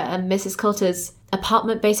Lyra and Mrs. Coulter's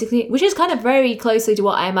apartment, basically, which is kind of very closely to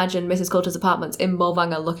what I imagine Mrs. Coulter's apartment's in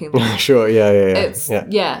Mulvangar looking like. Sure, yeah. It's,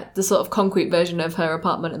 the sort of concrete version of her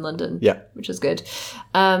apartment in London. Yeah. Which is good.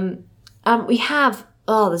 We have,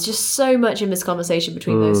 there's just so much in this conversation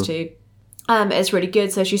between those two. It's really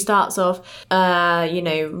good. So she starts off,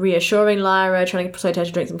 reassuring Lyra, trying to persuade her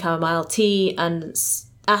to drink some chamomile tea, and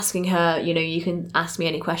asking her, you can ask me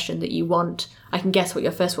any question that you want. I can guess what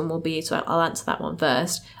your first one will be, so I'll answer that one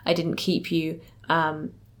first. I didn't keep you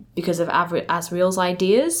because of Asriel's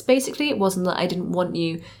ideas, basically. It wasn't that I didn't want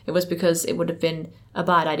you. It was because it would have been a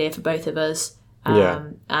bad idea for both of us.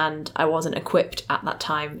 And I wasn't equipped at that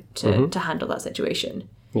time to handle that situation.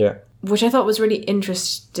 Yeah. Which I thought was really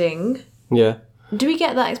interesting. Yeah. Do we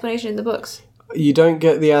get that explanation in the books? You don't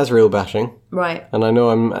get the Asriel bashing. Right. And I know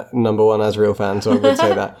I'm number one Asriel fan, so I would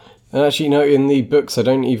say that. And actually, no, in the books, I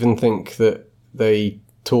don't even think that they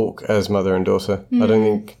talk as mother and daughter. I don't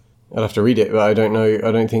think... I'd have to read it, but I don't know.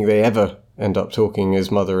 I don't think they ever end up talking as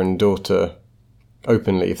mother and daughter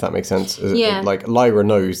openly, if that makes sense. Like, Lyra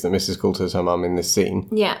knows that Mrs. Coulter's her mum in this scene.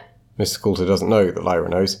 Yeah. Mrs. Coulter doesn't know that Lyra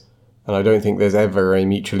knows. And I don't think there's ever a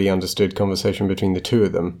mutually understood conversation between the two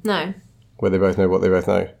of them. No. Where they both know what they both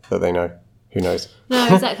know, that they know. Who knows? No,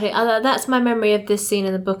 exactly. That's my memory of this scene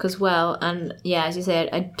in the book as well. And yeah, as you said,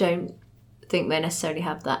 I don't think they necessarily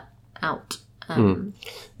have that out.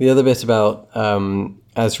 The other bit about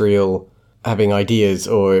Asriel having ideas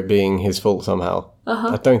or it being his fault somehow,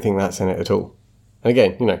 I don't think that's in it at all. And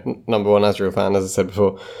again, number one Asriel fan, as I said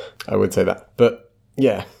before, I would say that. But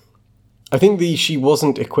yeah, I think she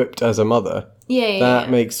wasn't equipped as a mother. That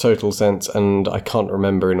makes total sense, and I can't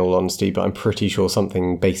remember in all honesty, but I'm pretty sure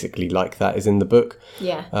something basically like that is in the book.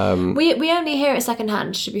 Yeah. We only hear it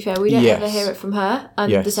secondhand, to be fair. We don't ever hear it from her,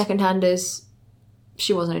 and the secondhand is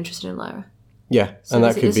she wasn't interested in Lyra. Yeah, so and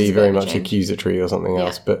that could be very much accusatory or something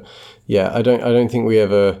else. But yeah, I don't think we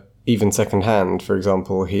ever, even secondhand, for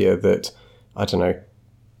example, hear that, I don't know,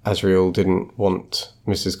 Asriel didn't want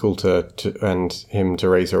Mrs. Coulter and him to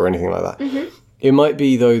raise her or anything like that. It might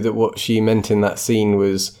be, though, that what she meant in that scene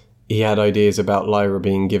was he had ideas about Lyra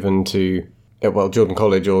being given to, Jordan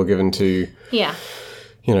College or given to,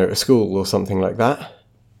 a school or something like that,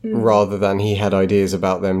 rather than he had ideas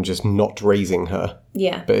about them just not raising her.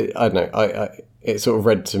 Yeah. But I don't know, it sort of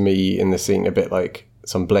read to me in the scene a bit like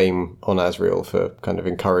some blame on Asriel for kind of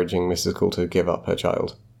encouraging Mrs. Coulter to give up her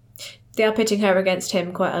child. They are pitting her against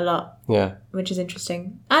him quite a lot. Yeah. Which is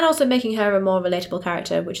interesting. And also making her a more relatable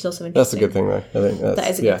character, which is also interesting. That's a good thing, though. I think that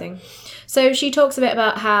is a good thing. So she talks a bit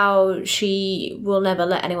about how she will never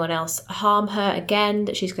let anyone else harm her again,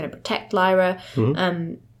 that she's going to protect Lyra,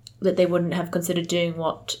 that they wouldn't have considered doing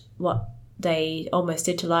what they almost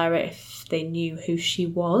did to Lyra if they knew who she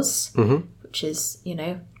was, which is,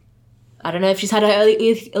 I don't know if she's had her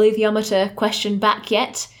alethiometer question back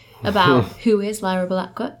yet about who is Lyra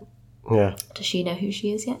Blackwood. Yeah. Does she know who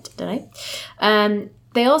she is yet? Don't know.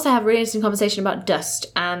 They also have a really interesting conversation about dust,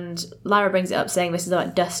 and Lyra brings it up saying this is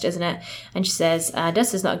about dust, isn't it? And she says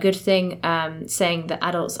dust is not a good thing, saying that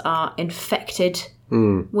adults are infected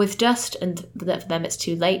with dust and that for them it's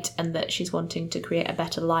too late, and that she's wanting to create a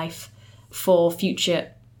better life for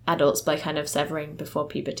future adults by kind of severing before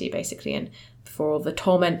puberty, basically, and before all the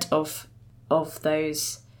torment of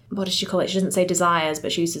those... What does she call it? She doesn't say desires,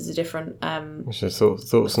 but she uses a different... thoughts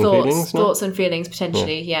and feelings? Thoughts and feelings,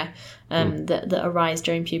 potentially, that arise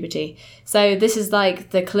during puberty. So this is like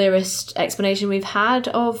the clearest explanation we've had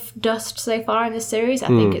of dust so far in this series. I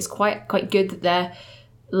think it's quite good that they're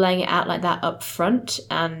laying it out like that up front,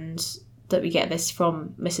 and that we get this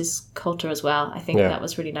from Mrs. Coulter as well. I think that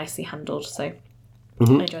was really nicely handled, so... I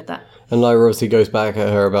enjoyed that. And Lyra obviously goes back at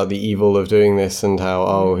her about the evil of doing this and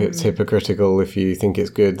how, it's hypocritical. If you think it's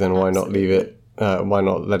good, then why not leave it? Why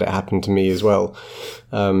not let it happen to me as well?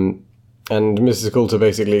 And Mrs. Coulter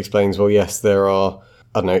basically explains, well, yes, there are,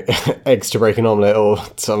 I don't know, eggs to break an omelette or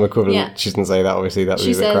some equivalent. Yeah. She doesn't say that, obviously, that would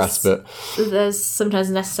be a bit crass, but... There's sometimes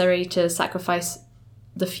necessary to sacrifice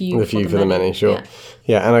the few for the many, sure.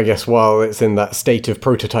 Yeah, and I guess while it's in that state of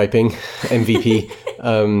prototyping, MVP,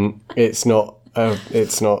 it's not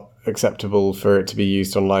acceptable for it to be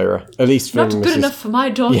used on Lyra. At least from Not good enough for my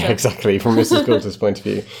daughter. Yeah, exactly, from Mrs. Coulter's point of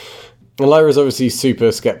view. And Lyra's obviously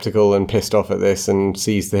super sceptical and pissed off at this and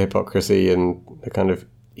sees the hypocrisy and the kind of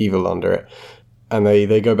evil under it. And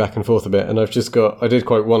they go back and forth a bit. And I did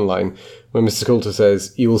quote one line where Mrs. Coulter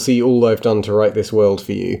says, "You will see all I've done to right this world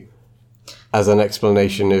for you," as an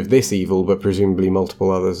explanation of this evil, but presumably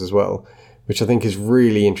multiple others as well, which I think is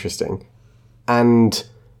really interesting. And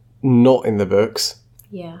not in the books.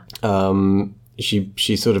 Yeah.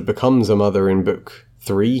 She sort of becomes a mother in book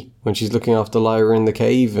 3 when she's looking after Lyra in the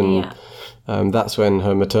cave, and that's when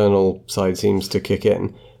her maternal side seems to kick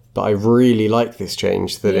in. But I really like this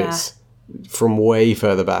change, that it's from way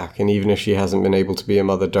further back, and even if she hasn't been able to be a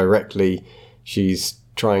mother directly, she's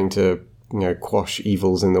trying to, quash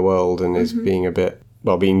evils in the world and is being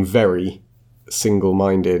being very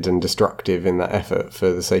single-minded and destructive in that effort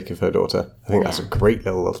for the sake of her daughter. I think that's a great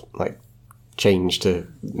little, change to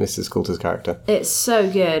Mrs. Coulter's character. It's so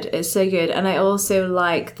good. And I also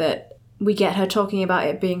like that we get her talking about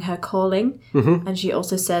it being her calling, and she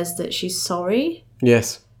also says that she's sorry.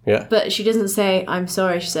 Yes. Yeah. But she doesn't say, "I'm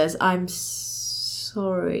sorry." She says, "I'm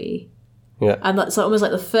sorry." Yeah. And that's almost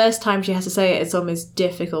like the first time she has to say it, it's almost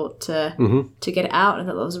difficult to get it out. And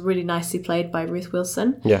that was really nicely played by Ruth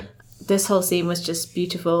Wilson. Yeah. This whole scene was just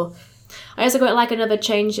beautiful. I also quite like another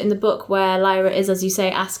change in the book where Lyra is, as you say,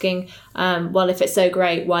 asking, well, if it's so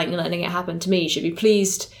great, why aren't you letting it happen to me? You should be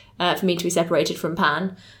pleased for me to be separated from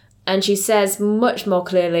Pan. And she says much more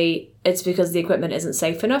clearly it's because the equipment isn't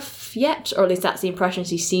safe enough yet, or at least that's the impression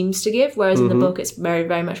she seems to give, whereas in the book it's very,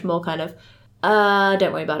 very much more kind of,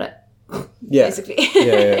 don't worry about it. Yeah. Basically.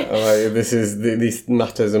 These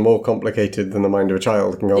matters are more complicated than the mind of a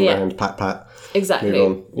child. Can go around, pat. Exactly.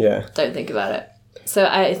 Move on. Yeah. Don't think about it. So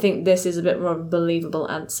I think this is a bit more of a believable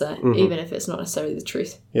answer, even if it's not necessarily the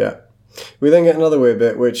truth. Yeah. We then get another weird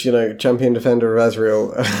bit, which, champion defender of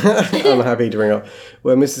Azrael, I'm happy to bring up,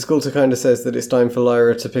 where Mrs. Coulter kind of says that it's time for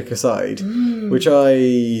Lyra to pick a side, which I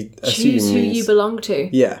assume Choose who you belong to.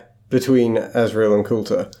 Yeah, between Azrael and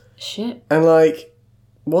Coulter. Shit. And,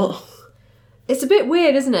 what? It's a bit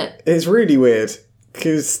weird, isn't it? It's really weird,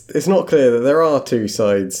 because it's not clear that there are two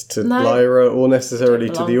sides to Lyra, or necessarily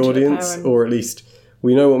to the audience, or at least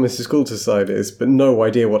we know what Mrs. Coulter's side is, but no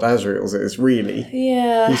idea what Azrael's is, really.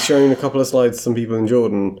 Yeah. He's shown a couple of slides to some people in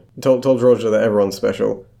Jordan, told Roger that everyone's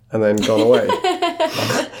special, and then gone away.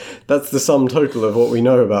 That's the sum total of what we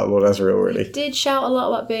know about Lord Azrael, really. He did shout a lot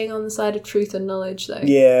about being on the side of truth and knowledge, though.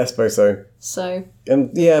 Yeah, I suppose so. So.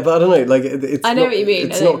 Yeah, but I don't know. It's I know what you mean.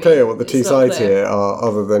 It's not clear what the two sides here are,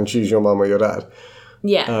 other than choose your mum or your dad.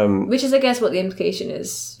 Yeah. Which is, I guess, what the implication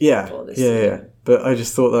is. Yeah. For this Yeah. But I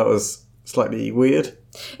just thought that was slightly weird.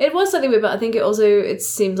 It was slightly weird, but I think it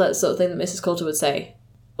seems like the sort of thing that Mrs. Coulter would say,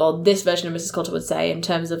 or this version of Mrs. Coulter would say, in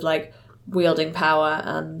terms of wielding power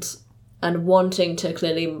and wanting to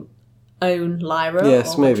clearly own Lyra or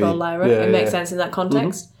control Lyra. Yeah, it makes sense in that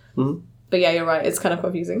context. Mm-hmm. But yeah, you're right. It's kind of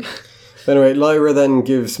confusing. Anyway, Lyra then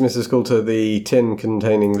gives Mrs. Coulter the tin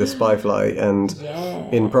containing the spy fly, and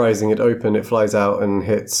in prizing it open, it flies out and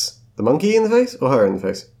hits the monkey in the face, or her in the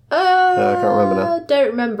face. I can't remember now. Don't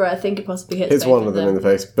remember. I think it possibly hits one of them in the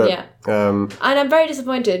face. But, yeah. And I'm very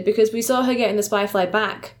disappointed because we saw her getting the spy fly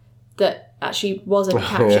back that actually wasn't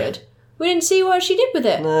captured. Yeah. We didn't see what she did with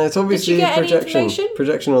it. No, it's obviously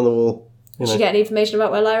projection on the wall. Did she get any information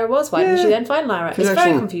about where Lyra was? Why didn't she then find Lyra? It's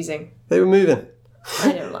very confusing. They were moving.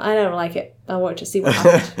 I don't like it. I want to see what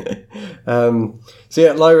happened.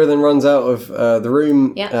 Lyra then runs out of the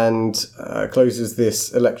room and closes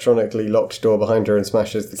this electronically locked door behind her and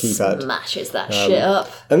smashes the keypad. Smashes that shit up.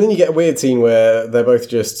 And then you get a weird scene where they're both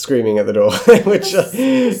just screaming at the door, which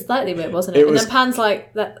slightly weird, wasn't it? And then Pan's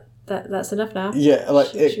like, that's enough now. Yeah,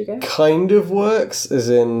 it kind of works, as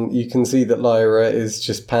in you can see that Lyra is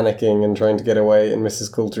just panicking and trying to get away, and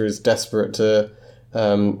Mrs. Coulter is desperate to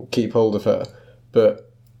keep hold of her.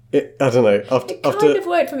 But I don't know. It kind of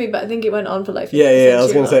worked for me, but I think it went on for 50 Yeah, I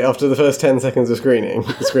was going to say, after the first 10 seconds of screaming,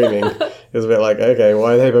 it was a bit like, okay,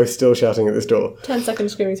 why are they both still shouting at this door? 10-second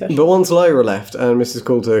screaming session. But once Lyra left and Mrs.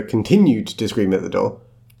 Coulter continued to scream at the door,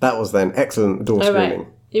 that was then excellent door screaming. Right.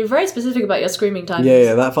 You're very specific about your screaming timings.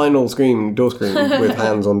 Yeah, that final door scream with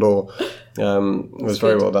hands on door was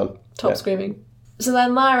very well done. Top screaming. So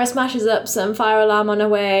then Lyra smashes up some fire alarm on her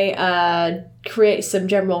way, creates some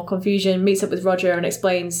general confusion, meets up with Roger and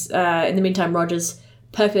explains, in the meantime, Roger's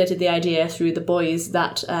percolated the idea through the boys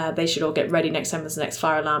that they should all get ready next time there's the next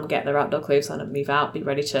fire alarm, get their outdoor clothes on and move out, be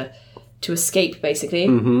ready to escape, basically.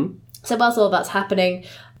 Mm-hmm. So whilst all that's happening,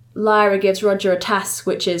 Lyra gives Roger a task,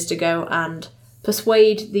 which is to go and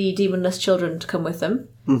persuade the demonless children to come with them.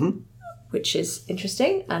 Mm-hmm. which is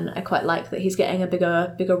interesting, and I quite like that he's getting a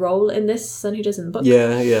bigger role in this than he does in the book.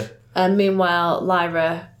 Yeah. And meanwhile,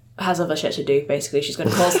 Lyra has other shit to do. Basically, she's going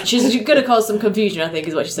to cause some confusion. I think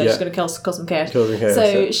is what she said. Yeah. She's going to cause some chaos. Chaos, So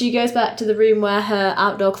yeah. she goes back to the room where her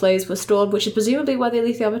outdoor clothes were stored, which is presumably where the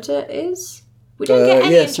alethiometer is. We don't get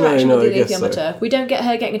any interaction with the alethiometer. So. We don't get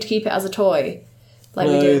her getting to keep it as a toy. Like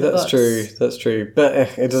we do in the books. That's true.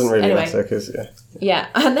 But it doesn't really matter because, Yeah,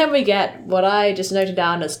 and then we get what I just noted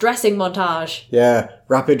down as dressing montage. Yeah,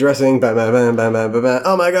 rapid dressing, bam, bam, bam, bam, bam, bam, bam.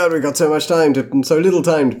 Oh my god, we've got so little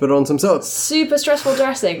time to put on some socks. Super stressful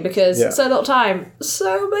dressing because so little time,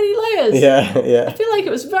 so many layers. Yeah. I feel like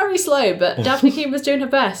it was very slow, but Daphne Keane was doing her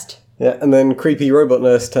best. Yeah, and then creepy robot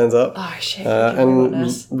nurse turns up. Oh shit, and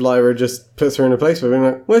nurse. Lyra just puts her in a place where being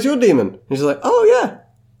like, where's your demon? And she's like, oh yeah,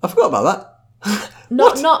 I forgot about that.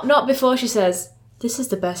 Not before she says, this is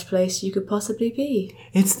the best place you could possibly be.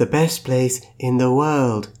 It's the best place in the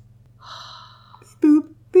world. Boop,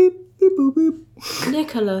 beep, beep, boop, boop.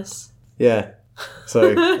 Nicholas. Yeah.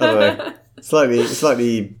 So, I don't know.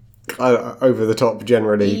 Slightly over the top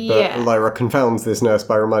generally, but Lyra confounds this nurse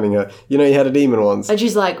by reminding her, you had a demon once. And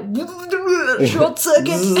she's like, short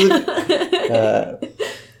circuit.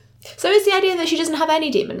 So is the idea that she doesn't have any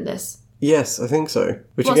demon in this? Yes, I think so.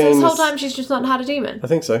 Which so again, this whole time she's just not had a demon? I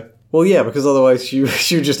think so. Well, yeah, because otherwise she would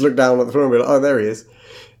just look down at the floor and be like, oh, there he is.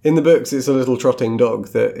 In the books, it's a little trotting dog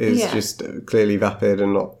that is just clearly vapid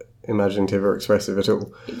and not imaginative or expressive at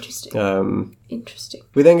all. Interesting. Interesting.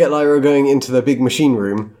 We then get Lyra going into the big machine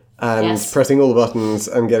room and pressing all the buttons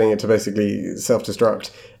and getting it to basically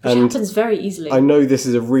self-destruct. Which happens very easily. I know this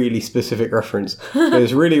is a really specific reference, but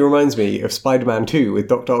it really reminds me of Spider-Man 2 with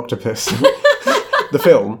Dr. Octopus, the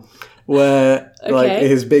film, where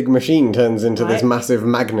his big machine turns into this massive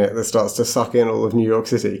magnet that starts to suck in all of New York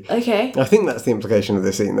City. Okay. I think that's the implication of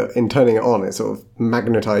this scene, that in turning it on, it sort of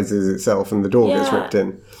magnetizes itself and the door gets ripped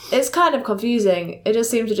in. It's kind of confusing. It does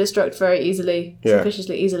seem to destruct very easily,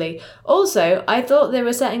 suspiciously easily. Also, I thought they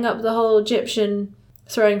were setting up the whole Egyptian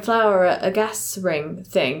throwing flour at a gas ring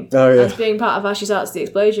thing as being part of how she starts the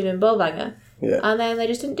explosion in Bullbanger. Yeah. And then they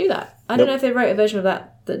just didn't do that. I don't know if they wrote a version of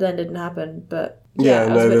that then didn't happen, but... there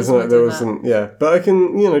wasn't. Yeah, but I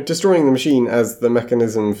can, destroying the machine as the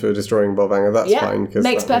mechanism for destroying Bolvanger, that's fine. Cause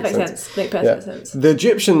makes perfect sense. Makes perfect sense. The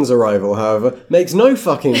Egyptians' arrival, however, makes no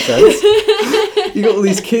fucking sense. You got all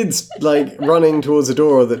these kids, running towards a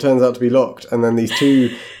door that turns out to be locked, and then these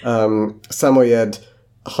two Samoyed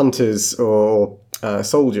hunters or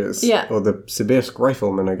soldiers, or the Sibirsk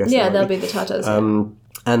riflemen, I guess. Yeah, they'll be the Tatars.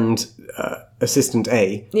 And Assistant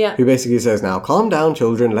A, Yeah. who basically says, now, calm down,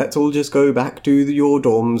 children, let's all just go back to your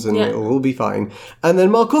dorms and it'll all be fine. And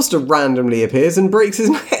then Mark Costa randomly appears and breaks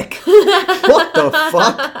his neck. What the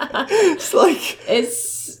fuck? It's like...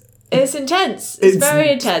 It's intense. It's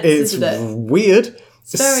very intense, isn't it? It's weird.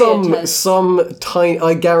 Some tiny...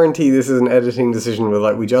 I guarantee this is an editing decision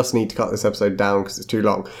where, we just need to cut this episode down because it's too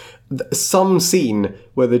long. Some scene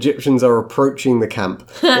where the Egyptians are approaching the camp,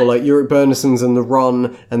 or you're at Burneson's and the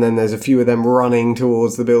run, and then there's a few of them running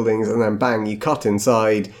towards the buildings, and then bang, you cut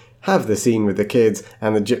inside, have the scene with the kids,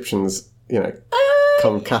 and the Egyptians,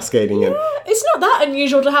 come cascading in. It's not that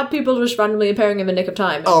unusual to have people just randomly appearing in the nick of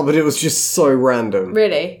time. Oh, but it was just so random.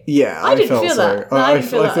 Really? Yeah, I didn't feel that. No, I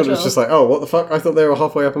thought it was just oh, what the fuck? I thought they were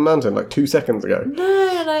halfway up a mountain 2 seconds ago.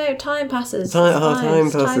 No, time passes. Time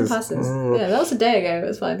passes. Time passes. Yeah, that was a day ago. It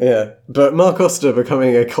was fine. Yeah, but Mark Costa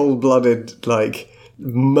becoming a cold-blooded,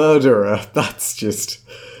 murderer, that's just...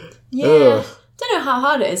 Yeah. Ugh. Don't know how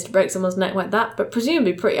hard it is to break someone's neck like that, but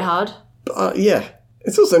presumably pretty hard. Yeah.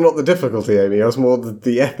 It's also not the difficulty, Amy. It was more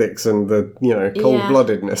the ethics and the,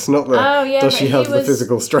 cold-bloodedness, not the does she have the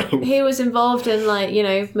physical strength. He was involved in,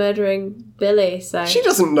 murdering Billy, so... She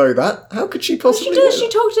doesn't know that. How could she possibly know She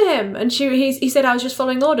talked to him, and he said, I was just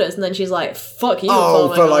following orders, and then she's like, fuck you,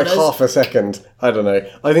 for orders. half a second. I don't know.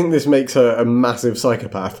 I think this makes her a massive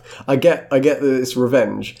psychopath. I get that it's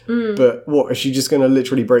revenge, but what, is she just going to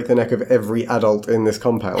literally break the neck of every adult in this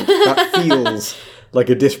compound? That feels... like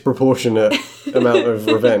a disproportionate amount of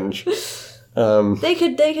revenge. They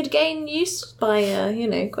could gain use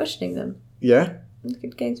by questioning them. Yeah. They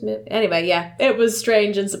could gain some... Anyway, yeah, it was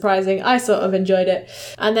strange and surprising. I sort of enjoyed it.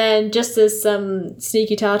 And then just as some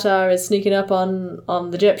sneaky Tatar is sneaking up on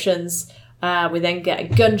the Egyptians, we then get a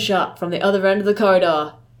gunshot from the other end of the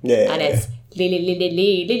corridor. Yeah. And it's It's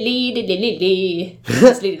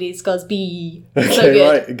Cosby. Okay, So good.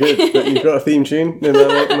 right, good. But you've got a theme tune,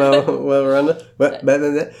 Lin-Manuel Miranda.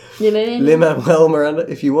 Lin-Manuel Miranda,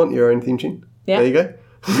 if you want your own theme tune. Yeah. There you go.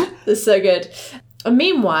 It's so good. And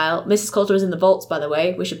meanwhile, Mrs. Coulter is in the vaults, by the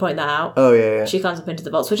way. We should point that out. Oh, yeah. She climbs up into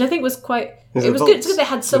the vaults, which I think was quite... Is it was good. It's good they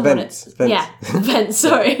had someone... vents. Yeah, vents,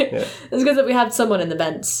 sorry. Yeah. It's good that we had someone in the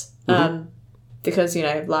vents. Because, you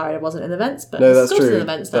know, Lara wasn't in the vents, but No, that's Mrs. Coulter's true. in the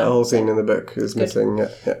vents That now. whole scene in the book is missing.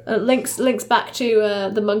 Yeah. Links back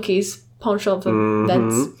to the monkey's penchant for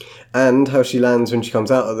vents. And how she lands when she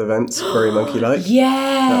comes out of the vents, very monkey-like. Yeah!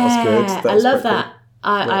 That was good. That was I love quite that.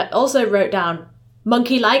 I also wrote down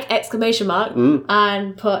monkey-like, !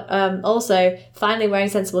 And put also finally wearing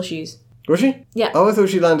sensible shoes. Was she? Yeah. Oh, I thought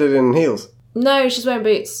she landed in heels. No, she's wearing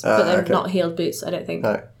boots, but they're okay. not heeled boots, I don't think.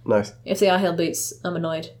 Oh, nice. If they are heeled boots, I'm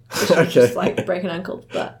annoyed. Okay. Just like break an ankle,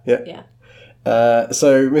 but yeah.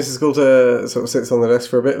 So Mrs. Coulter sort of sits on the desk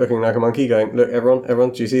for a bit, looking like a monkey, going, "Look,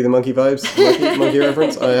 everyone, do you see the monkey vibes? Monkey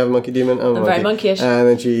reference? I have a monkey demon. I'm a monkey." Very monkeyish. And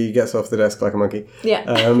then she gets off the desk like a monkey. Yeah.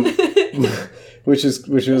 Which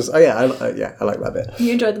was I like that bit.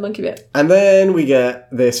 You enjoyed the monkey bit. And then we get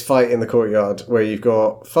this fight in the courtyard where you've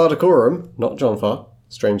got Father Coram, not John Farr,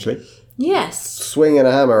 strangely, Yes. swinging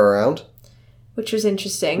a hammer around, Which was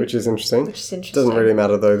interesting. which is interesting. interesting. Doesn't really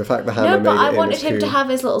matter though. The fact the hammer No, made but it I in wanted is him to cool. have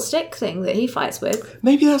his little stick thing that he fights with.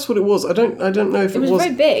 Maybe that's what it was. I don't know if it was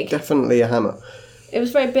very big. Definitely a hammer. It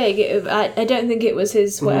was very big. I don't think it was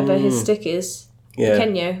his, whatever his stick is. Yeah.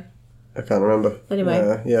 Kenyo. I can't remember.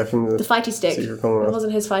 Anyway. Yeah, from the The fighty stick. Secret It Commonwealth.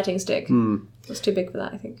 wasn't his fighting stick. It was too big for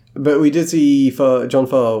that, I think. But we did see John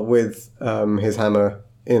Farr with his hammer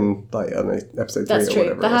in, like, I don't know, episode 3 That's or true.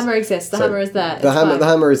 whatever. The it was. hammer exists. The So hammer is there. The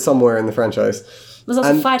hammer is somewhere in the franchise. There's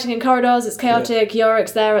also fighting in corridors. It's chaotic.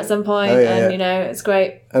 Yorick's there at some point, and you know it's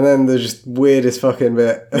great. And then the just weirdest fucking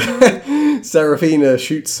bit. Serafina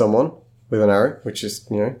shoots someone with an arrow, which is,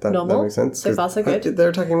 you know, that Normal. makes sense. So far, so good. They're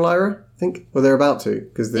attacking Lyra, I think. Well, they're about to,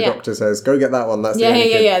 because the doctor says, "Go get that one. That's the only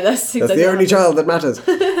kid. Yeah. That's the only child that matters."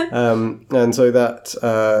 And so that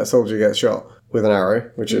soldier gets shot with an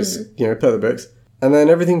arrow, which is, you know, per the books. And then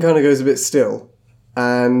everything kind of goes a bit still.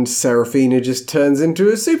 And Serafina just turns into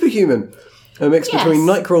a superhuman. A mix between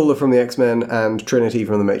Nightcrawler from the X-Men and Trinity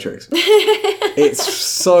from the Matrix. It's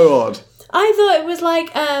so odd. I thought it was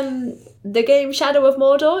like the game Shadow of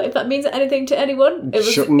Mordor, if that means anything to anyone. It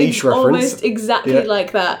was niche reference. Almost exactly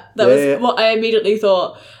like that. That was what I immediately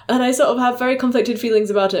thought. And I sort of have very conflicted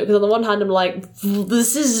feelings about it, because on the one hand I'm like,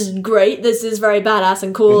 this is great, this is very badass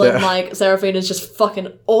and cool, and like Serafina's just fucking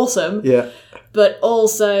awesome. Yeah. But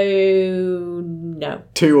also, no.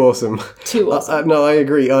 Too awesome. Too awesome. No, I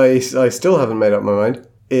agree. I still haven't made up my mind.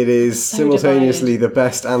 It is simultaneously the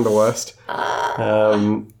best and the worst.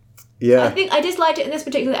 Yeah. I think I disliked it in this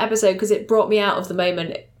particular episode because it brought me out of the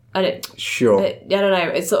moment, and I don't know,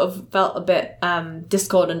 it sort of felt a bit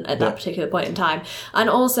discordant at that particular point in time. And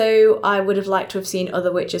also, I would have liked to have seen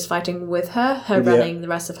other witches fighting with her running the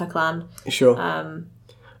rest of her clan. Sure.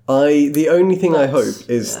 The only thing I hope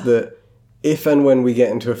is that if and when we get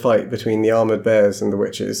into a fight between the armoured bears and the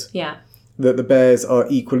witches, that the bears are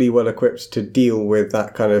equally well equipped to deal with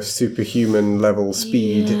that kind of superhuman level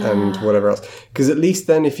speed and whatever else. Because at least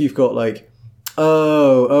then if you've got like,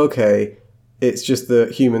 oh, okay, it's just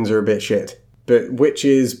that humans are a bit shit. But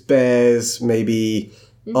witches, bears, maybe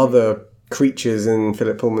other creatures in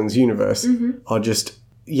Philip Pullman's universe are just,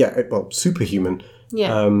 superhuman.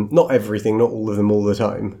 Yeah. Not everything, not all of them all the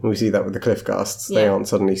time. We see that with the Cliffcasts. They aren't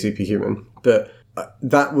suddenly superhuman. But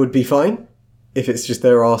that would be fine if it's just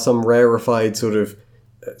there are some rarefied sort of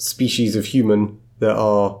species of human that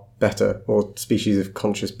are better, or species of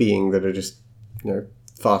conscious being that are just, you know,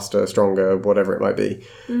 faster, stronger, whatever it might be.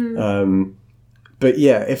 But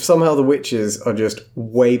yeah, if somehow the witches are just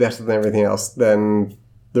way better than everything else, then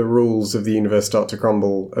the rules of the universe start to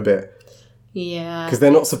crumble a bit. Yeah. Because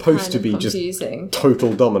they're not supposed to be confusing. Just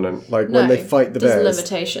total dominant. Like, when they fight the bears, there's a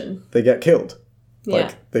limitation. they get killed. Like,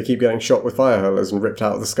 Yeah. they keep getting shot with fire hurlers and ripped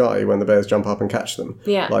out of the sky when the bears jump up and catch them.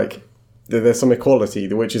 Yeah. Like, there's some equality.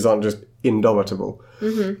 The witches aren't just indomitable.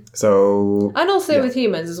 Mm-hmm. So... And also with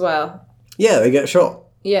humans as well. Yeah, they get shot.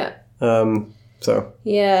 Yeah. So...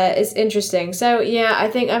 Yeah, it's interesting. So, yeah, I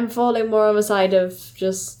think I'm falling more on the side of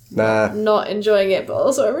just not enjoying it, but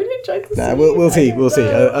also I really enjoyed the scene. We'll see.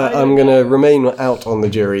 I'm going to remain out on the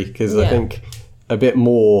jury, because I think a bit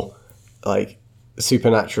more, like,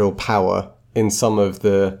 supernatural power in some of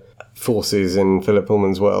the forces in Philip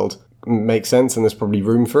Pullman's world makes sense, and there's probably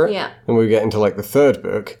room for it. Yeah. And we get into, like, the third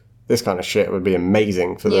book, this kind of shit would be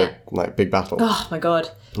amazing for the, like, big battle. Oh, my God.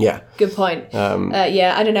 Yeah. Good point.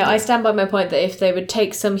 Yeah, I don't know. I stand by my point that if they would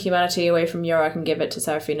take some humanity away from Yorick and give it to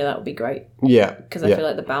Serafina, that would be great. Yeah. Because I feel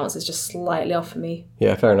like the balance is just slightly off for me.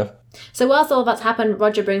 Yeah, fair enough. So whilst all that's happened,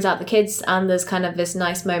 Roger brings out the kids, and there's kind of this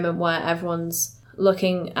nice moment where everyone's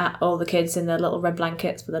looking at all the kids in their little red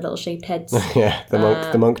blankets with their little shaved heads. Yeah,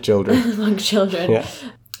 the monk children. Monk children. Yeah.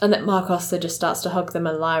 And that Mark Oster just starts to hug them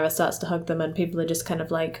and Lyra starts to hug them and people are just kind of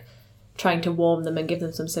like trying to warm them and give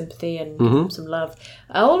them some sympathy and give them some love.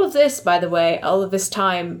 All of this, by the way, all of this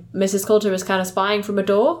time, Mrs. Coulter is kind of spying from a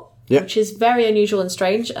door, which is very unusual and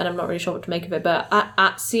strange, and I'm not really sure what to make of it, but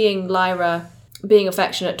at seeing Lyra being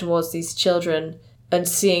affectionate towards these children and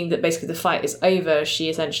seeing that basically the fight is over, she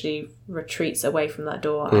essentially retreats away from that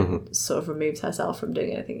door and sort of removes herself from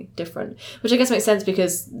doing anything different. Which I guess makes sense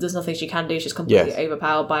because there's nothing she can do. She's completely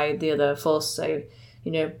overpowered by the other force, so,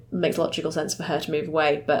 you know, it makes logical sense for her to move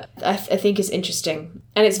away. But I think it's interesting.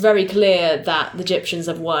 And it's very clear that the Egyptians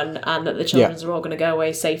have won and that the children are all going to go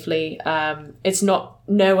away safely. It's not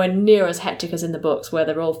nowhere near as hectic as in the books where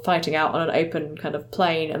they're all fighting out on an open kind of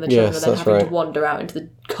plain and the children are then having to wander out into the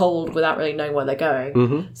cold without really knowing where they're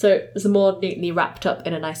going. So it's more neatly wrapped up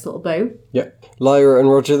in a nice little bow. Yeah. Lyra and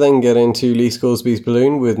Roger then get into Lee Scoresby's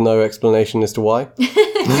balloon with no explanation as to why.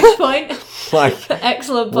 Good point.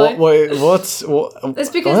 Excellent point. What? It's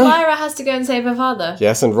because Lyra has to go and save her father.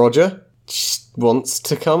 Yes, and Roger just wants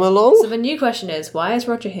to come along. So the new question is, why is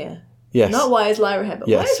Roger here? Yes. Not why is Lyra here, but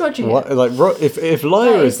why is Roger here? If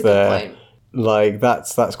Lyra's there, like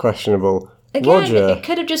that's questionable. Again, Roger, it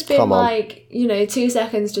could have just been 2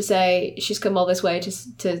 seconds to say she's come all this way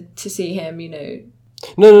to see him.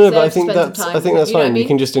 No, but I think that's fine. You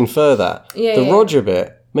can just infer that. The Roger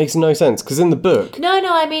bit makes no sense because in the book. No,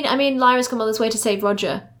 I mean Lyra's come all this way to save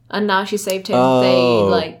Roger, and now she's saved him.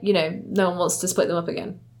 They no one wants to split them up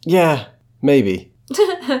again. Yeah, maybe.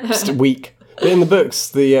 Just weak. But in the books,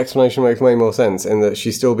 the explanation makes way more sense in that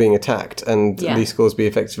she's still being attacked and Lee Scoresby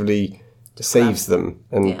effectively saves them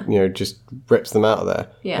and, just rips them out of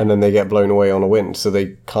there. Yeah. And then they get blown away on a wind, so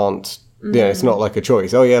they can't... it's not like a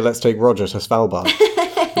choice. Oh, yeah, let's take Roger to Svalbard.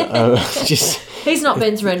 He's not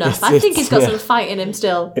been through enough. I think he's got some fight in him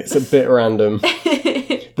still. It's a bit random.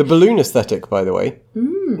 The balloon aesthetic, by the way,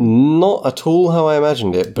 not at all how I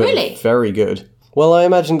imagined it, but very good. Well, I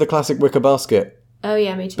imagined the classic wicker basket. Oh,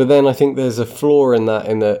 yeah, me too. But then I think there's a flaw in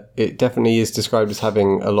that it definitely is described as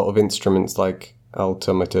having a lot of instruments like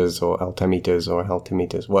altimeters or altimeters or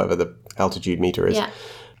altimeters, whatever the altitude meter is. Yeah.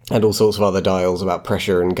 And all sorts of other dials about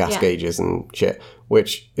pressure and gas gauges and shit,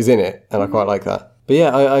 which is in it, and I quite like that. But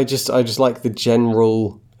yeah, I just like the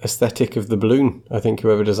general aesthetic of the balloon. I think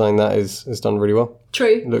whoever designed that has done really well.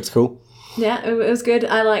 True. It looks cool. Yeah, it was good.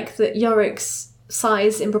 I like that Yorick's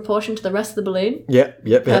size in proportion to the rest of the balloon. Yep.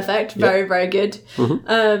 Perfect. Very, very good.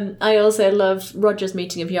 I also love Roger's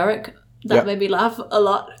meeting of Yorick. That made me laugh a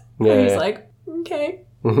lot. Yeah, and he's like, okay,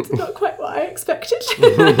 it's not quite what I expected.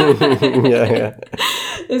 Yeah.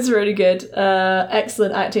 It's really good.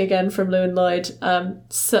 Excellent acting again from Llewyn Lloyd.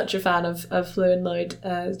 Such a fan of Llewyn Lloyd.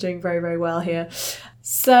 Is doing very, very well here.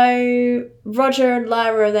 So Roger and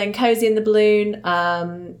Lyra are then cozy in the balloon,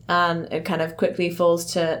 and it kind of quickly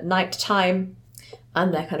falls to night time.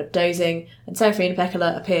 And they're kind of dozing, and Seraphina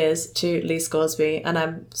Pekkala appears to Lee Scoresby, and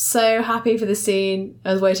I'm so happy for this scene.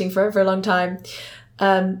 I was waiting for it for a long time.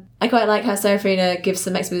 I quite like how Seraphina gives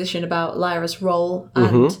some exposition about Lyra's role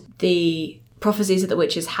and the prophecies that the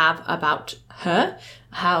witches have about her,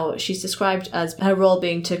 how she's described as her role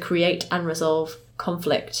being to create and resolve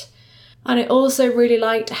conflict. And I also really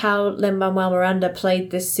liked how Lin-Manuel Miranda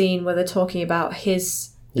played this scene where they're talking about his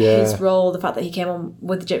role, the fact that he came on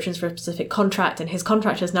with Egyptians for a specific contract and his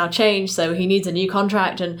contract has now changed, so he needs a new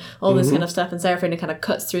contract and all this kind of stuff, and Seraphina kind of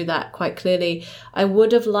cuts through that quite clearly. I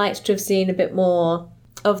would have liked to have seen a bit more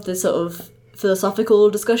of the sort of philosophical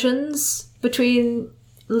discussions between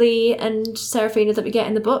Lee and Seraphina that we get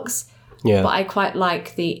in the books. Yeah. But I quite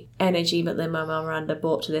like the energy that Lin-Manuel Miranda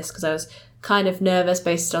brought to this, because I was kind of nervous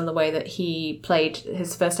based on the way that he played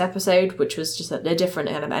his first episode, which was just a different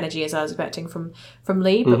kind of energy as I was expecting from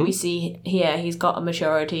Lee. But we see here he's got a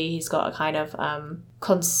maturity, he's got a kind of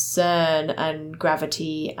concern and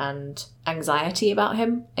gravity and anxiety about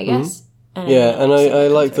him, I guess. And I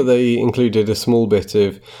like that they included a small bit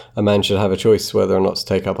of a man should have a choice whether or not to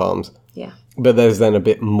take up arms. Yeah. But there's then a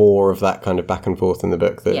bit more of that kind of back and forth in the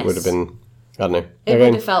book that would have been, I don't know. It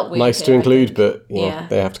would have felt weird. Nice to include, but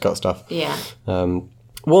they have to cut stuff. Yeah.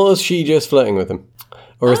 Was she just flirting with him?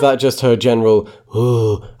 Or is that just her general,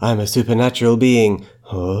 oh, I'm a supernatural being,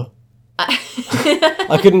 huh?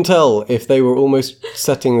 I couldn't tell if they were almost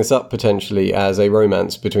setting this up potentially as a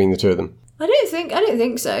romance between the two of them. I don't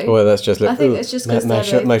think so. Well, that's just like, I think it's just because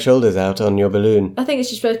my shoulder's out on your balloon. I think it's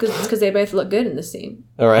just because they both look good in this scene.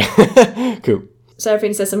 All right. Cool.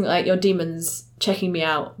 Seraphina says something like, your demon's checking me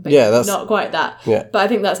out. But that's not quite that. Yeah. But I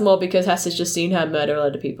think that's more because Hess has just seen her murder a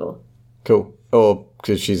load of people. Cool. Or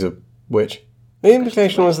because she's a witch. The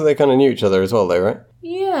implication was that they kind of knew each other as well, though, right?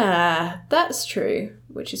 Yeah, that's true,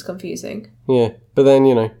 which is confusing. Yeah, but then,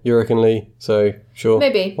 Yorick and Lee, so sure.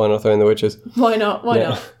 Maybe. Why not throw in the witches? Why not? Why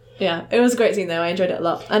not? Yeah, it was a great scene, though. I enjoyed it a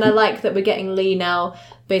lot. And I like that we're getting Lee now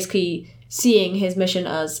basically seeing his mission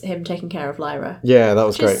as him taking care of Lyra. Yeah, that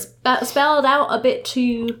was great. Spelled out a bit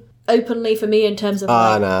too openly for me in terms of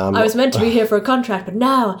I was meant to be here for a contract, but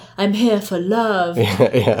now I'm here for love.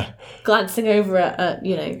 Yeah. Glancing over at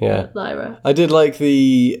Lyra. I did like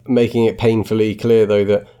the making it painfully clear, though,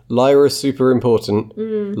 that Lyra's super important.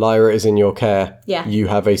 Lyra is in your care. Yeah. You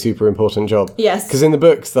have a super important job. Yes. Because in the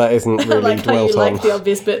books, that isn't really like how dwelt you on. like the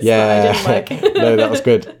obvious bits Yeah. that I didn't like. No, that was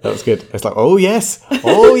good. That was good. It's like, oh yes,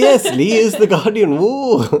 Lee is the guardian.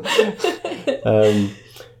 Woo.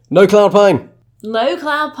 No Cloud Pine. No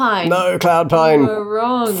Cloud Pine. No Cloud Pine. You were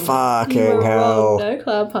wrong. Fucking hell. Wrong. No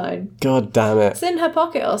Cloud Pine. God damn it. It's in her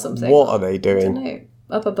pocket or something. What are they I doing? don't know.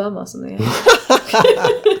 Up a bum or something.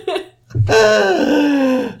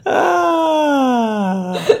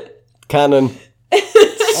 Canon.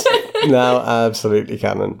 Now absolutely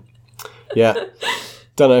canon. Yeah.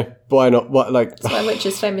 Don't know. Why not? What, like... That's why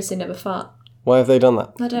witches famously never fart. Why have they done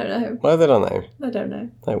that? I don't know. Why have they done that? I don't know.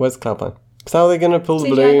 Like, where's the Cloud Pine? Because how are they going to pull the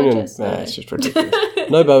CGI balloon? witches? And, No. it's just ridiculous.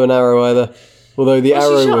 No bow and arrow either. Although the Well, she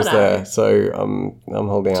arrow shot was an there, arrow. so I'm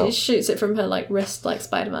holding She out. shoots it from her wrist like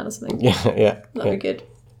Spider-Man or something. Yeah. That'd be good.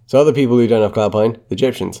 So other people who don't have Cloud Pine, the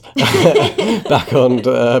Egyptians, back on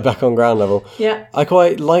ground level. Yeah. I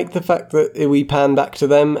quite like the fact that we pan back to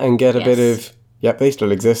them and get a bit of, they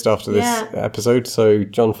still exist after this episode. So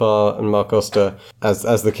John Farr and Mark Oster,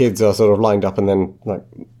 as the kids are sort of lined up and then like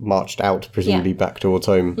marched out, presumably back towards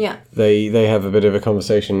home. Yeah. They have a bit of a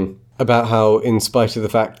conversation about how, in spite of the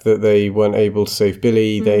fact that they weren't able to save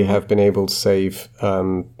Billy, they have been able to save,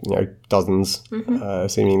 dozens,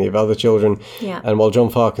 seemingly, of other children. Yeah. And while John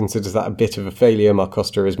Farr considers that a bit of a failure, Mark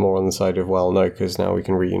Costa is more on the side of, well, no, because now we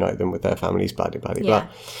can reunite them with their families, blah, blah, blah, blah.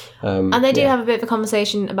 And they do have a bit of a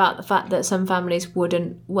conversation about the fact that some families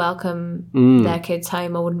wouldn't welcome their kids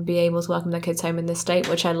home or wouldn't be able to welcome their kids home in this state,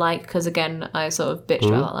 which I like because, again, I sort of bitched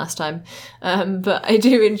about that last time. But I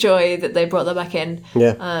do enjoy that they brought that back in.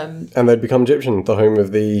 Yeah. And they'd become Egyptian, the home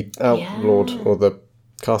of the outlawed or the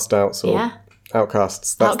cast outs or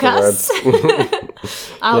outcasts. That's Outcasts. the word.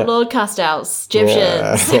 Outlawed cast outs.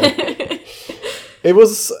 Egyptians. Yeah. It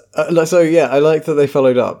was, I like that they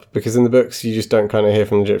followed up, because in the books you just don't kind of hear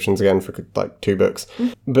from the Egyptians again for like 2 books.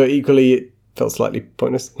 But equally, it felt slightly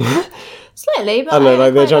pointless. Slightly, but I don't know,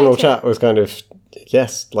 like their quite general liked it. chat was kind of,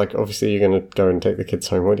 yes, like obviously you're going to go and take the kids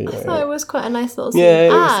home, wouldn't you? I thought it was quite a nice little scene.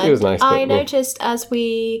 Yeah, it was nice. I but, noticed as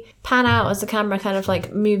we pan out, as the camera kind of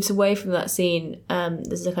like moves away from that scene,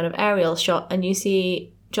 there's a kind of aerial shot, and you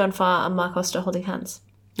see John Farr and Mark Oster holding hands.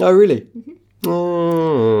 Oh, really?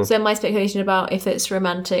 Mm. So my speculation about if it's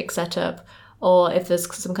romantic setup or if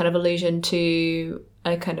there's some kind of allusion to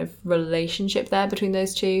a kind of relationship there between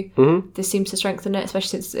those two, this seems to strengthen it,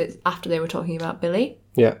 especially since it's after they were talking about Billy.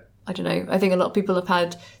 Yeah. I don't know. I think a lot of people have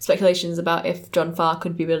had speculations about if John Farr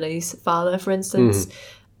could be Billy's father, for instance.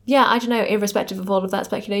 Yeah, I don't know. Irrespective of all of that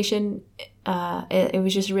speculation, it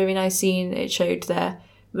was just a really nice scene. It showed their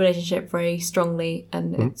relationship very strongly,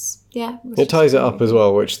 and it ties it up as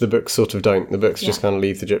well, which the books sort of don't. The books just kind of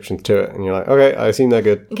leave the Egyptians to it, and you're like, okay, I assume they're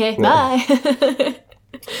good. Okay, bye.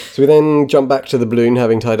 So we then jump back to the balloon,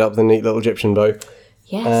 having tied up the neat little Egyptian bow.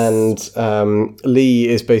 Yes. And Lee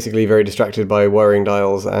is basically very distracted by whirring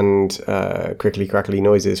dials and crickly crackly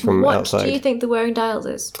noises from outside. What do you think the whirring dials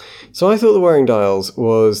is? So I thought the whirring dials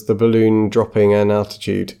was the balloon dropping in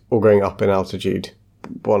altitude or going up in altitude,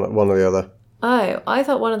 one or the other. Oh, I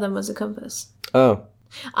thought one of them was a compass. Oh.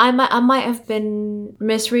 I might have been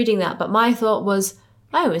misreading that, but my thought was,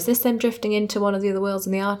 oh, is this them drifting into one of the other worlds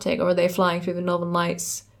in the Arctic, or are they flying through the Northern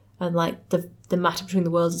Lights and like the matter between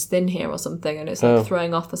the worlds is thin here or something, and it's like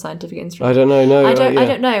throwing off the scientific instrument? I don't know. No, I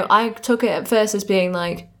don't know. I took it at first as being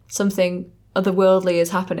like something otherworldly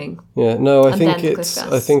is happening. Yeah, no, I And think then it's cliff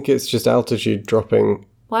gas. I think it's just altitude dropping.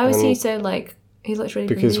 Why was he so like? He looked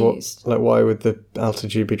really bemused. Why would the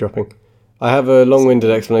altitude be dropping? I have a long-winded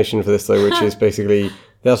explanation for this though, which is basically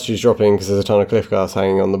the altitude's dropping because there's a ton of cliff gas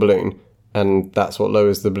hanging on the balloon, and that's what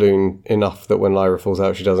lowers the balloon enough that when Lyra falls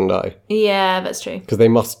out, she doesn't die. Yeah, that's true. Because they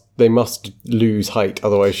must lose height,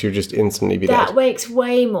 otherwise she'll just instantly be That dead. makes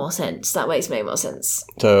way more sense. That makes way more sense.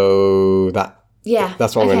 So Yeah,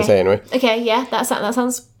 that's what I'm going to say anyway. Okay, yeah, that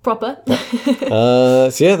sounds proper.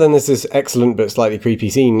 Then there's this excellent but slightly creepy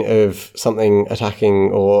scene of something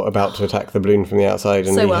attacking or about to attack the balloon from the outside,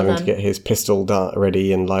 and So Lee well having done. to get his pistol dart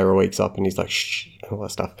ready, and Lyra wakes up and he's like, shh, all that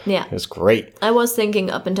stuff. Yeah. It was great. I was thinking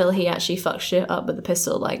up until he actually fucked shit up with the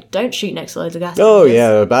pistol, like, don't shoot next to loads of gas. Oh, cylinders.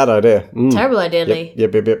 yeah, bad idea. Terrible idea, Lee.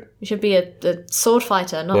 Yep. You should be a sword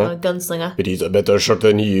fighter, not a gunslinger. But he's a better shot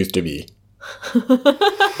than he used to be.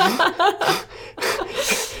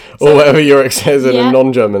 Or whatever Yorick says in a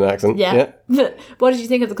non-German accent. Yeah. What did you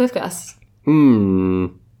think of the cliff gas?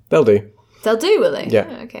 They'll do. They'll do, will they? Yeah.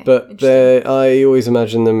 Oh, okay. But I always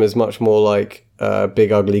imagine them as much more like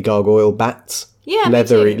big, ugly gargoyle bats. Yeah,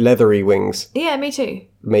 leathery wings Yeah, me too.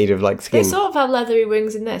 made of like skin. They sort of have leathery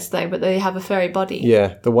wings in this, though, but they have a furry body.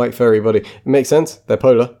 Yeah, the white furry body. It makes sense. They're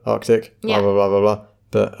polar, Arctic, blah, Yeah. blah, blah, blah, blah.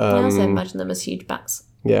 But, I also imagine them as huge bats.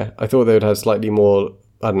 yeah, I thought they would have slightly more,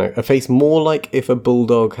 I don't know, a face more like if a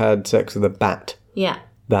bulldog had sex with a bat Yeah.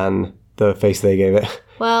 than the face they gave it.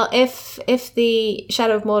 Well, if the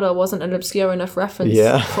Shadow of Mordor wasn't an obscure enough reference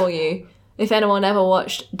for you, if anyone ever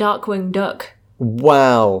watched Darkwing Duck...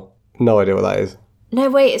 Wow. No idea what that is. No,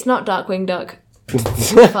 wait, it's not Darkwing Duck.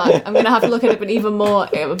 Fuck, I'm going to have to look at an even more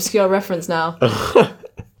obscure reference now.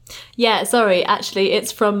 Yeah, sorry, actually,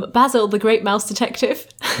 it's from Basil the Great Mouse Detective.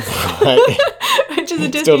 Right. Which is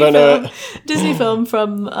a Still Disney film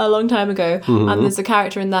from a long time ago. And there's a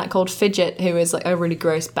character in that called Fidget, who is like a really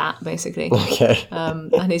gross bat, basically. Okay.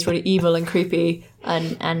 And he's really evil and creepy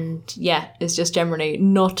and yeah, is just generally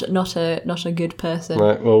not a good person.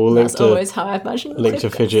 Right, well, we'll link That's to, always how I imagine the link to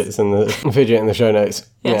clip goes. Fidget in the show notes.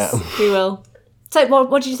 Yes, Yeah. we will. So,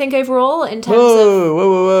 what did you think overall in terms of...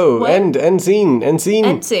 Whoa. What? End scene. End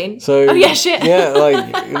scene? So, oh, yeah, shit. yeah,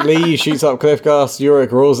 like, Lee shoots up cliff gas,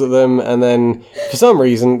 Yorick roars at them, and then, for some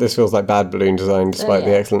reason, this feels like bad balloon design, despite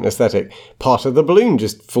the excellent aesthetic. Part of the balloon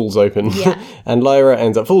just falls open. Yeah. And Lyra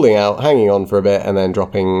ends up falling out, hanging on for a bit, and then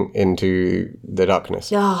dropping into the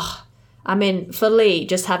darkness. Oh, I mean, for Lee,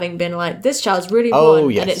 just having been like, this child's really Oh,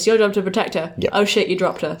 born, yes. and it's your job to protect her. Yep. Oh, shit, you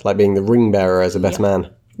dropped her. Like being the ring bearer as a best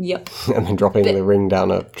man. Yep. And then dropping the ring down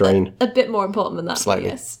a drain. A bit more important than that, Slightly.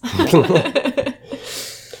 yes.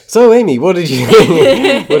 So, Amy, what did you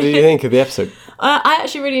think of the episode? I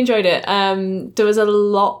actually really enjoyed it. There was a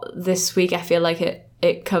lot this week. I feel like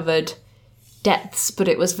it covered depths, but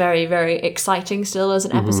it was very, very exciting still as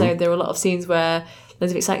an episode. There were a lot of scenes where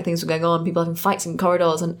loads of exciting things were going on, people having fights in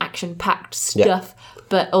corridors and action-packed stuff,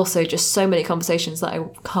 but also just so many conversations that I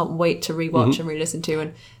can't wait to rewatch and re-listen to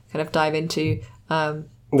and kind of dive into.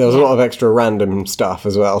 There was a lot of extra random stuff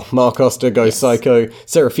as well. Mark Oster goes psycho.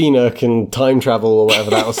 Serafina can time travel or whatever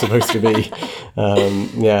that was supposed to be.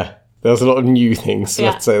 Yeah, there was a lot of new things,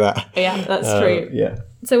 let's say that. Yeah, that's true. Yeah.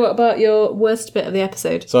 So what about your worst bit of the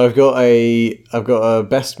episode? So I've got a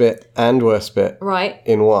best bit and worst bit Right.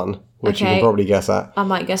 in one, which you Okay. can probably guess at. I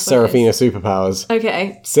might guess Serafina superpowers.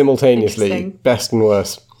 Okay. Simultaneously, Interesting. best and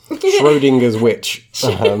worst. Schrodinger's witch.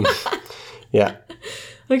 Yeah.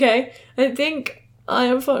 Okay. I think I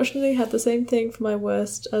unfortunately had the same thing for my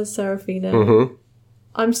worst as Serafina.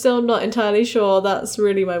 I'm still not entirely sure that's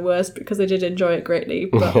really my worst because I did enjoy it greatly,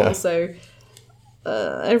 but also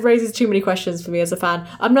it raises too many questions for me as a fan.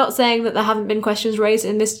 I'm not saying that there haven't been questions raised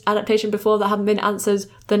in this adaptation before that haven't been answered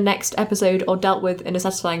the next episode or dealt with in a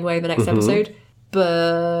satisfying way the next episode,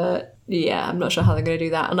 but yeah, I'm not sure how they're going to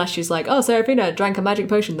do that unless she's like, oh, Serafina drank a magic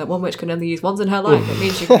potion that one witch can only use once in her life. It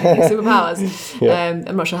means she can get superpowers.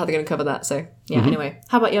 I'm not sure how they're going to cover that, so yeah, anyway.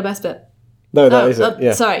 How about your best bit? No, that is it.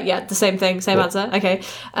 Yeah. Sorry, yeah, the same thing, same answer. Okay.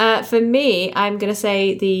 For me, I'm going to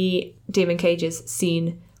say the Demon Cages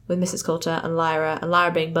scene with Mrs. Coulter and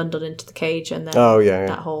Lyra being bundled into the cage and then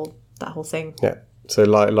that whole thing. Yeah. So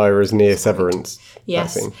Lyra's near severance.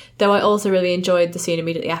 Yes. That scene. Though I also really enjoyed the scene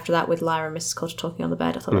immediately after that with Lyra and Mrs. Coulter talking on the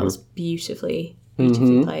bed. I thought that was beautifully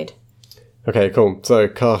played. Okay, cool. So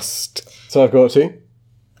cast. So I've got two.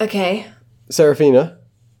 Okay. Serafina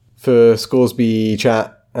for Scoresby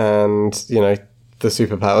chat and, the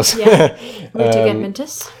superpowers. Yeah. Rita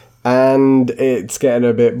Gedmentis. And it's getting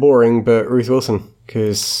a bit boring, but Ruth Wilson,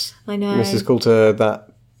 because I know. Mrs. Coulter, that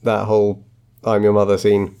whole I'm your mother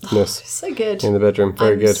scene-ness So good. in the bedroom.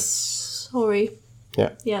 Very good. Sorry.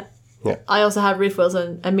 Yeah. Yeah. Yeah. I also had Ruth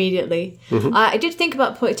Wilson immediately. I did think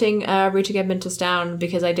about putting Rita Gedmentis down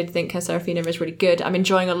because I did think her Serafina is really good. I'm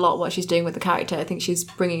enjoying a lot what she's doing with the character. I think she's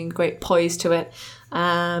bringing great poise to it.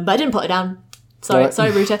 But I didn't put her down. Sorry, Right.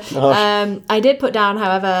 sorry, Rita. I did put down,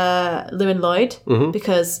 however, Llewyn Lloyd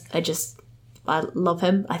because I love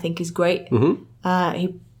him. I think he's great.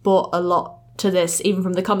 He brought a lot to this, even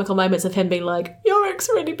from the comical moments of him being like, Yorick's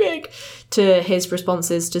really big, to his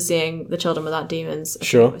responses to seeing the children without demons.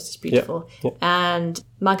 Sure. It was just beautiful. Yep. And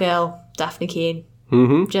my girl, Daphne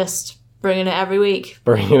Keane, just bringing it every week.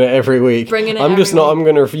 Bringing it every week. I'm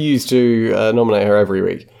going to refuse to nominate her every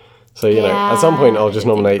week. So, at some point I'll just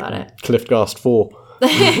nominate Cliffgast 4.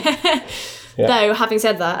 Though, having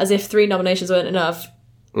said that, as if 3 nominations weren't enough,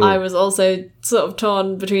 I was also sort of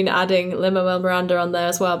torn between adding Lin-Manuel Miranda on there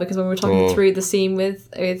as well, because when we were talking through the scene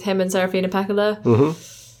with him and Serafina Pekkala,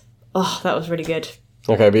 that was really good.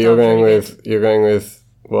 Okay, but you're going with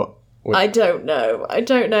what? I don't know.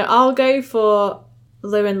 I'll go for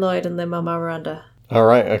Llewyn Lloyd and Lin-Manuel Miranda. All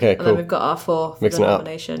right, okay, cool. And then we've got our 4 for Mixing the it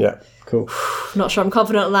nomination. up. Yeah, cool. Not sure I'm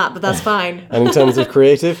confident on that, but that's fine. And in terms of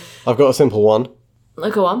creative, I've got a simple one.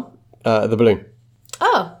 Go on. The balloon.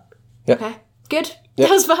 Oh. Yeah. Okay. Good. Yep.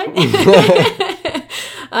 That was fine.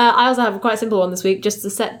 I also have a quite simple one this week, just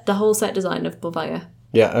the whole set design of Bolvaya.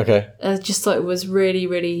 Yeah, okay. I just thought it was really,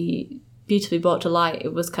 really beautifully brought to light.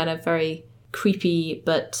 It was kind of very creepy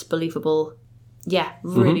but believable. Yeah,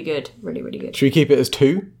 really good. Really, really good. Should we keep it as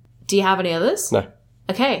 2? Do you have any others? No.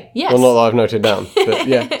 Okay, yes. Well, not that I've noted down, but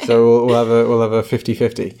yeah. So we'll have a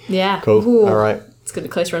 50-50. Yeah. Cool. Ooh. All right. It's going to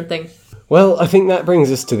be a close run thing. Well, I think that brings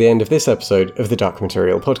us to the end of this episode of the Dark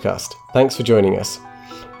Material podcast. Thanks for joining us.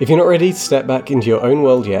 If you're not ready to step back into your own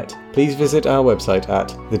world yet, please visit our website at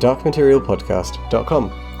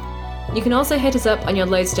thedarkmaterialpodcast.com. You can also hit us up on your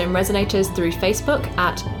Lodestone Resonators through Facebook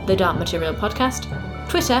at The Dark Material Podcast,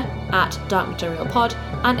 Twitter at Dark Material Pod,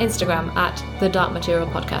 and Instagram at The Dark Material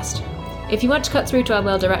Podcast. If you want to cut through to our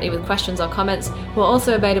world directly with questions or comments, we're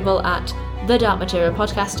also available at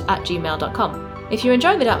thedarkmaterialpodcast@gmail.com. If you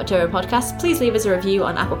enjoy the Dark Material Podcast, please leave us a review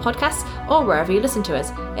on Apple Podcasts or wherever you listen to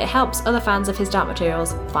us. It helps other fans of his Dark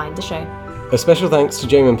Materials find the show. A special thanks to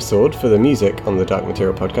Daemon for the music on the Dark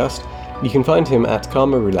Material podcast. You can find him at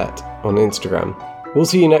Karma Roulette on Instagram. We'll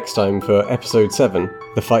see you next time for episode 7,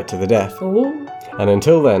 The Fight to the Death. Ooh. And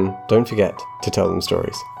until then, don't forget to tell them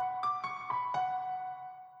stories.